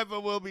 Whatever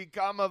will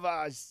become of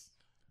us?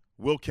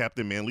 will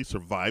Captain Manley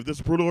survive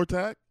this brutal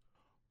attack?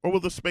 Or will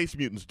the space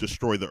mutants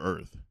destroy the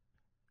Earth?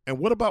 And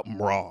what about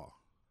Mra?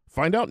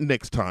 Find out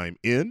next time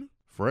in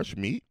Fresh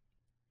Meat.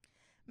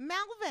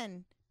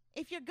 Melvin,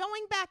 if you're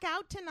going back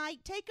out tonight,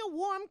 take a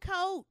warm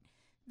coat.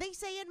 They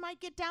say it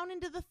might get down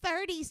into the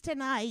 30s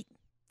tonight.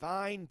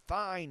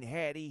 Fine,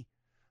 Hattie.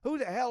 Who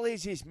the hell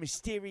is this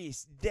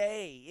mysterious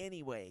they,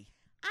 anyway?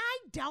 I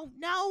don't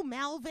know,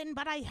 Melvin,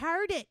 but I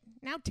heard it.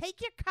 Now take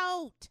your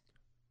coat.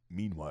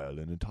 Meanwhile,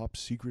 in a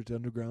top-secret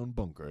underground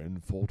bunker in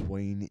Fort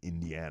Wayne,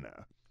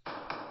 Indiana.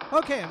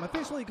 Okay, I'm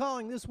officially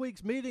calling this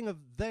week's meeting of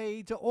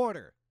They to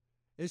order.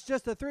 It's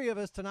just the three of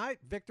us tonight.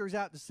 Victor's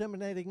out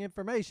disseminating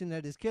information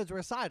at his kids'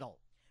 recital.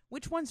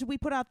 Which ones did we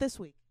put out this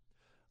week?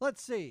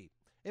 Let's see.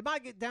 It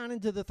might get down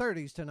into the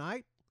 30s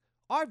tonight.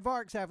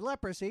 Aardvarks have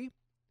leprosy.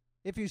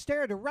 If you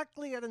stare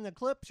directly at an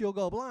eclipse, you'll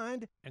go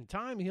blind. And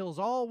time heals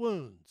all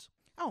wounds.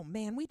 Oh,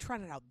 man, we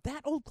trotted out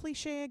that old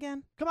cliche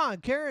again. Come on,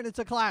 Karen, it's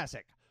a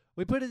classic.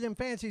 We put it in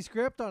fancy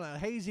script on a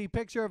hazy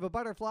picture of a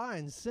butterfly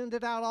and send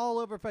it out all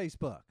over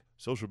Facebook.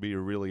 Social media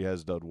really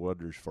has done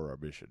wonders for our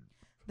mission.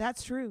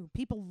 That's true.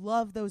 People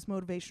love those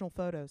motivational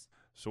photos.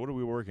 So what are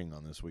we working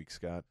on this week,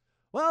 Scott?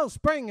 Well,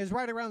 spring is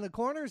right around the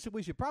corner, so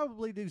we should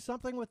probably do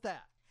something with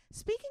that.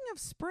 Speaking of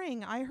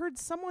spring, I heard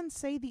someone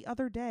say the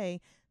other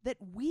day that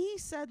we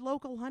said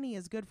local honey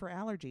is good for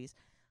allergies.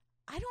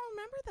 I don't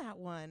remember that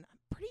one.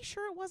 I'm pretty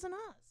sure it wasn't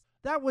us.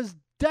 That was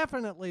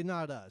definitely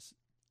not us.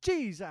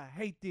 Geez, I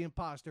hate the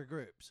imposter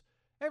groups.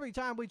 Every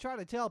time we try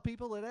to tell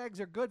people that eggs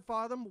are good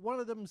for them, one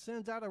of them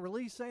sends out a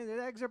release saying that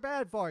eggs are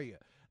bad for you.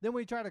 Then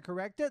we try to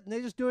correct it, and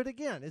they just do it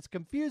again. It's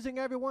confusing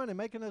everyone and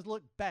making us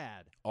look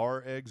bad.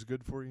 Are eggs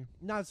good for you?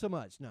 Not so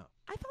much, no.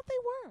 I thought they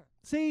were.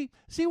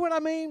 See what I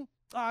mean?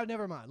 Oh,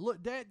 never mind. Look,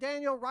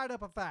 Daniel, write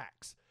up a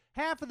fax.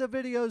 Half of the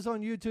videos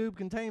on YouTube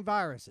contain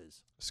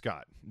viruses.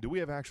 Scott, do we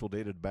have actual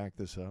data to back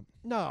this up?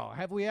 No,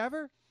 have we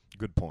ever?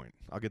 Good point.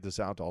 I'll get this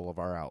out to all of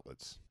our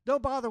outlets.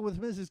 Don't bother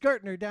with Mrs.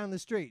 Gertner down the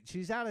street.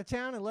 She's out of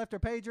town and left her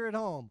pager at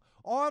home.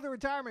 Or the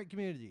retirement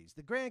communities.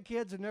 The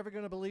grandkids are never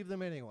going to believe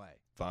them anyway.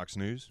 Fox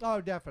News?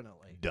 Oh,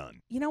 definitely.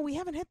 Done. You know, we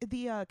haven't hit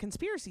the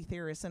conspiracy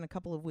theorists in a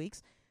couple of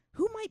weeks.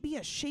 Who might be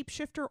a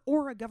shapeshifter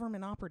or a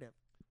government operative?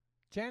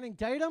 Channing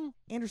Tatum?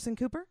 Anderson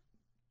Cooper?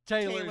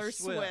 Taylor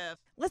Swift.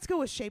 Let's go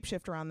with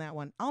shapeshifter on that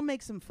one. I'll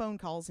make some phone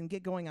calls and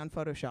get going on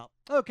Photoshop.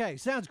 Okay,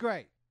 sounds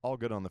great. All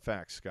good on the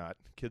facts, Scott.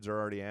 Kids are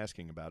already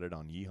asking about it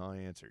on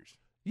Yeehaw Answers.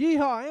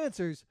 Yeehaw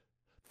Answers?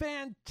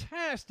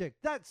 Fantastic.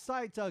 That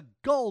site's a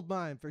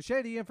goldmine for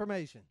shady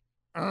information.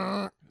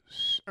 That's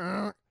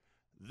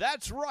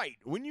right.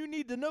 When you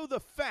need to know the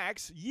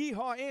facts,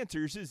 Yeehaw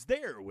Answers is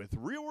there with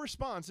real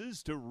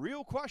responses to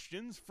real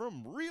questions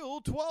from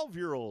real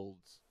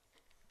 12-year-olds.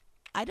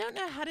 I don't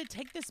know how to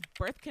take this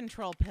birth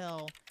control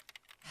pill.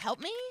 Help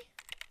me?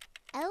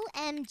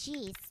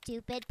 OMG,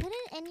 stupid. Put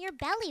it in your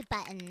belly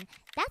button.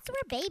 That's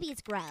where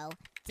babies grow.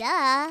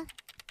 Duh.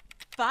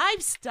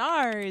 5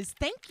 stars.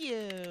 Thank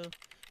you.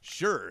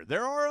 Sure,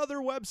 there are other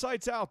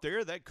websites out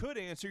there that could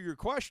answer your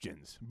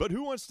questions, but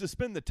who wants to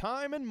spend the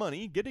time and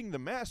money getting the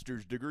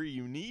master's degree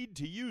you need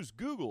to use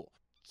Google,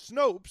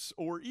 Snopes,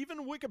 or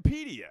even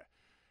Wikipedia?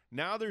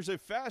 Now there's a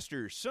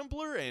faster,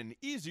 simpler, and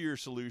easier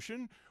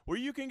solution where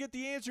you can get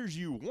the answers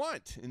you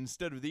want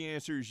instead of the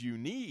answers you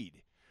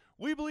need.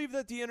 We believe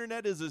that the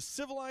internet is a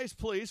civilized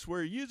place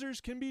where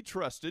users can be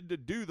trusted to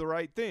do the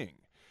right thing.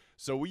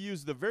 So we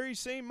use the very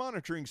same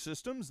monitoring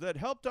systems that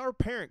helped our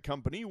parent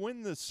company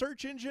win the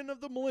Search Engine of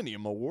the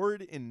Millennium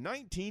Award in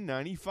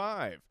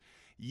 1995.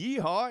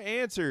 Yeehaw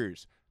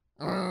Answers.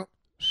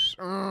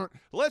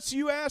 Lets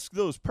you ask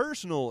those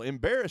personal,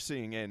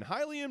 embarrassing, and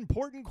highly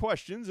important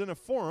questions in a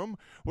forum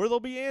where they'll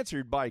be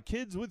answered by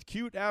kids with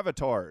cute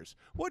avatars.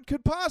 What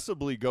could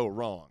possibly go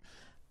wrong?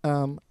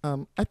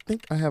 I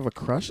think I have a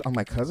crush on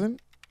my cousin.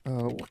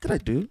 What could I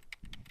do?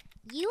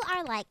 You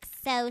are like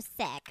so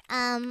sick.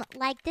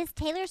 Like this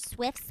Taylor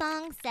Swift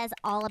song says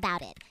all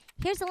about it.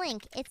 Here's a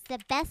link. It's the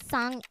best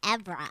song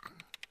ever.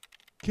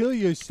 Kill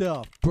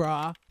yourself,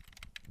 brah.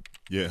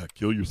 Yeah,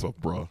 kill yourself,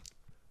 bruh.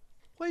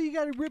 Why you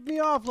gotta rip me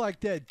off like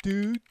that,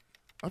 dude?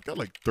 I've got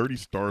like 30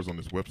 stars on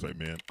this website,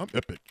 man. I'm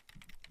epic.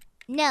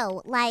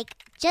 No, like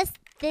just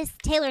this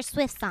Taylor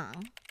Swift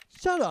song.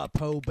 Shut up,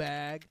 hoe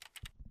bag.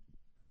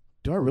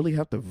 Do I really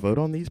have to vote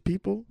on these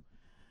people?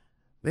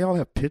 They all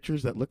have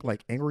pictures that look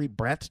like angry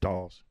Bratz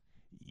dolls.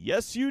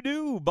 Yes, you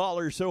do,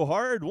 Baller So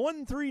Hard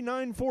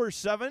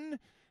 13947.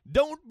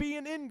 Don't be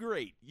an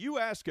ingrate. You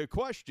ask a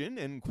question,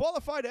 and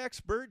qualified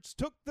experts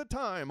took the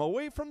time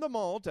away from them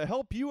all to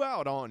help you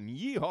out on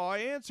Yeehaw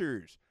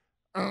Answers.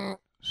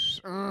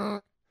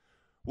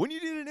 When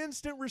you need an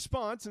instant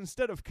response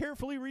instead of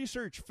carefully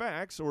researched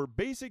facts or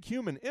basic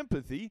human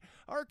empathy,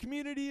 our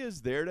community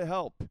is there to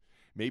help.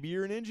 Maybe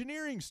you're an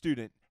engineering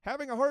student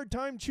having a hard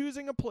time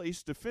choosing a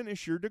place to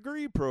finish your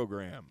degree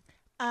program.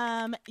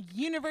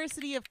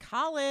 University of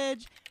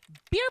College,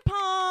 beer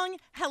pong,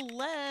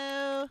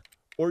 hello.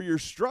 Or you're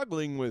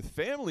struggling with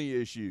family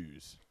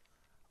issues.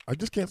 I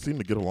just can't seem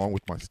to get along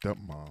with my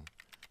stepmom.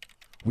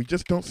 We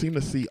just don't seem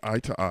to see eye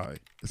to eye.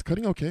 Is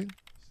cutting okay?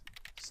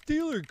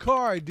 Steal her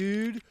car,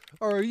 dude.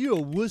 Or are you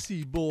a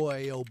wussy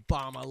boy,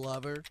 Obama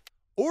lover?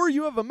 Or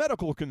you have a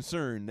medical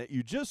concern that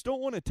you just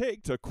don't want to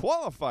take to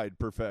qualified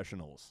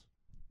professionals.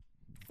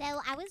 So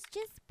I was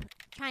just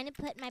trying to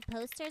put my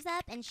posters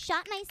up and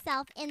shot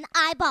myself in the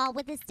eyeball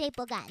with a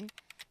staple gun.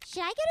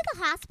 Should I go to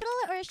the hospital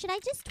or should I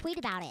just tweet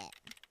about it?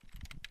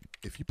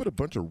 If you put a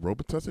bunch of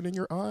Robitussin in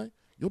your eye,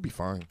 you'll be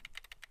fine.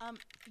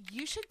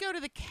 You should go to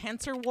the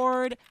cancer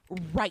ward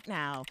right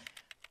now.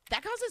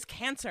 That causes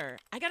cancer.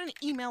 I got an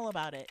email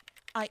about it.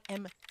 I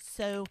am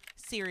so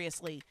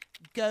seriously.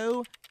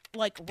 Go,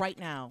 like, right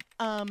now.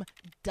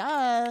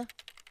 Duh.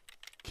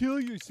 Kill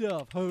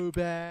yourself, hoe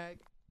bag.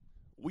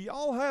 We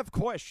all have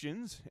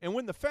questions, and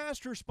when the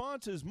fast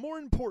response is more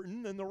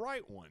important than the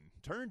right one,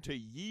 turn to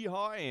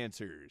Yeehaw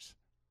Answers.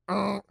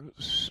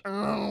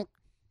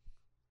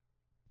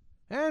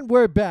 And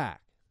we're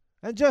back.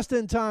 And just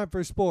in time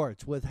for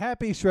sports with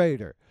Happy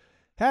Schrader.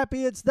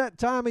 Happy it's that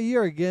time of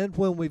year again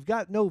when we've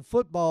got no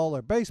football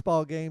or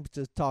baseball games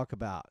to talk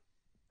about.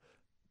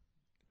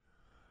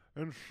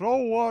 And so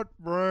what,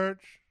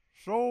 Branch?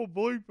 So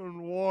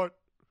bleeping what?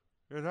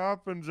 It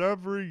happens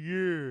every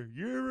year,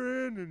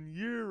 year in and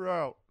year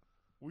out.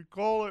 We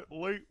call it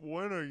late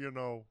winter, you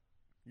know.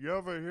 You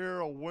ever hear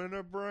a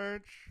winter,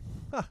 Branch?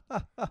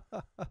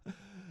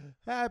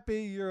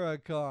 Happy you're a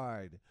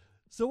card.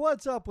 So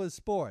what's up with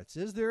sports?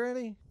 Is there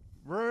any?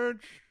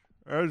 Branch,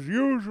 as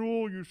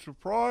usual, you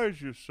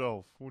surprise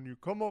yourself when you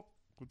come up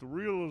with the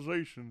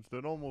realizations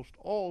that almost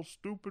all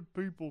stupid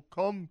people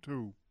come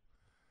to.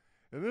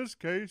 In this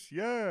case,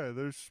 yeah,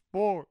 there's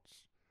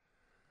sports.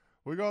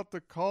 We got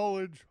the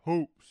college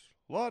hoops.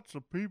 Lots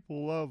of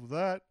people love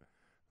that.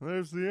 And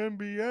there's the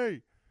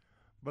NBA.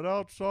 But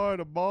outside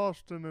of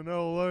Boston and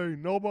L.A.,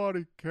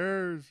 nobody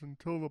cares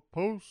until the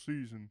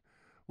postseason,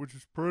 which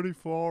is pretty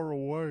far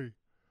away.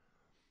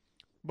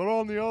 But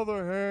on the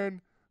other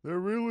hand, there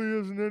really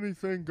isn't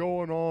anything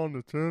going on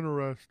that's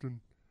interesting.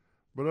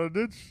 But I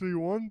did see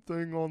one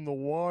thing on the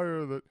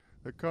wire that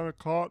kind of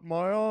caught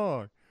my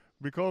eye.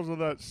 Because of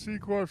that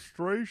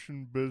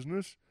sequestration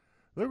business,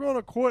 they're going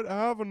to quit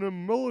having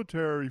them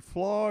military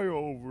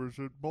flyovers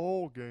at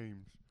ball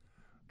games.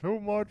 Too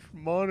much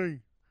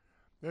money.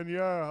 And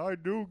yeah, I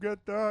do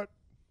get that.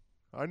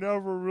 I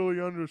never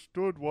really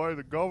understood why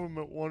the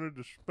government wanted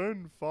to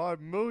spend $5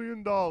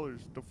 million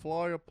to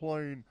fly a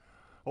plane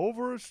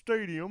over a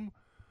stadium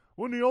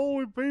when the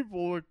only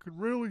people that could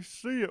really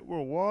see it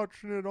were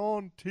watching it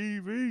on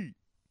TV.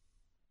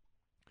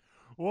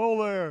 Well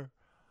there,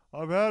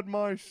 I've had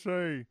my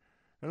say,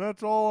 and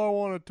that's all I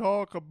want to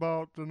talk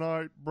about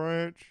tonight,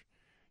 Branch.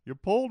 You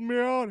pulled me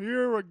out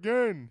here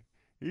again,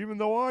 even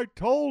though I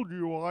told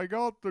you I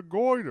got the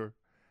goiter,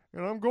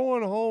 and I'm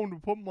going home to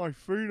put my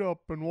feet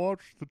up and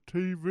watch the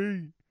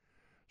TV.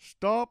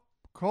 Stop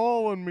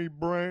calling me,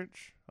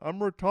 Branch.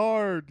 I'm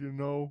retired, you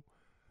know.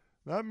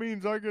 That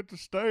means I get to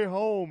stay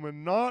home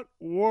and not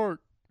work.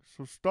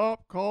 So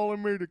stop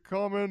calling me to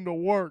come into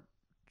work.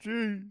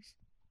 Jeez.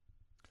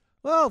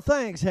 Well,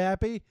 thanks,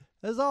 Happy.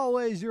 As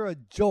always, you're a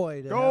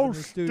joy to have Go in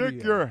the studio.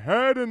 stick your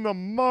head in the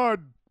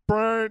mud,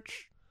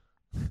 Branch.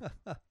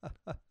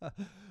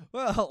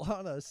 Well,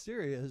 on a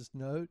serious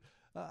note,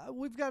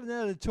 we've got an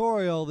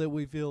editorial that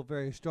we feel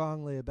very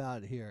strongly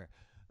about here.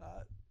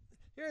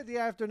 Here at the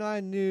After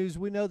 9 News,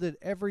 we know that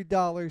every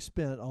dollar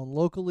spent on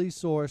locally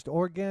sourced,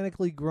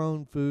 organically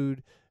grown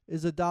food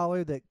is a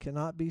dollar that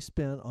cannot be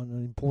spent on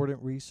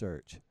important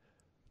research.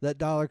 That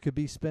dollar could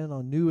be spent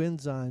on new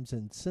enzymes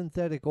and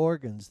synthetic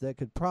organs that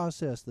could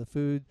process the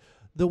food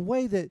the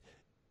way that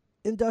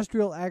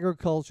industrial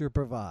agriculture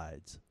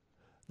provides.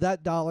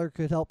 That dollar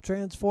could help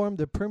transform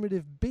the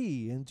primitive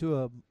bee into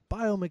a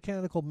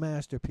biomechanical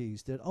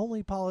masterpiece that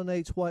only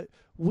pollinates what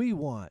we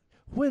want,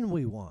 when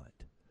we want.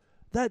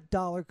 That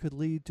dollar could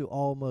lead to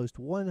almost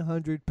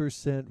 100%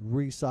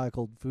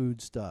 recycled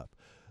food stuff.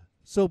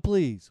 So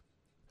please,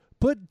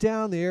 put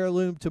down the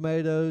heirloom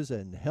tomatoes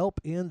and help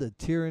end the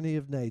tyranny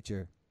of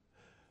nature.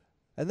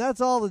 And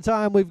that's all the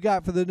time we've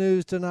got for the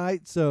news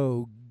tonight,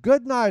 so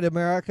good night,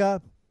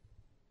 America.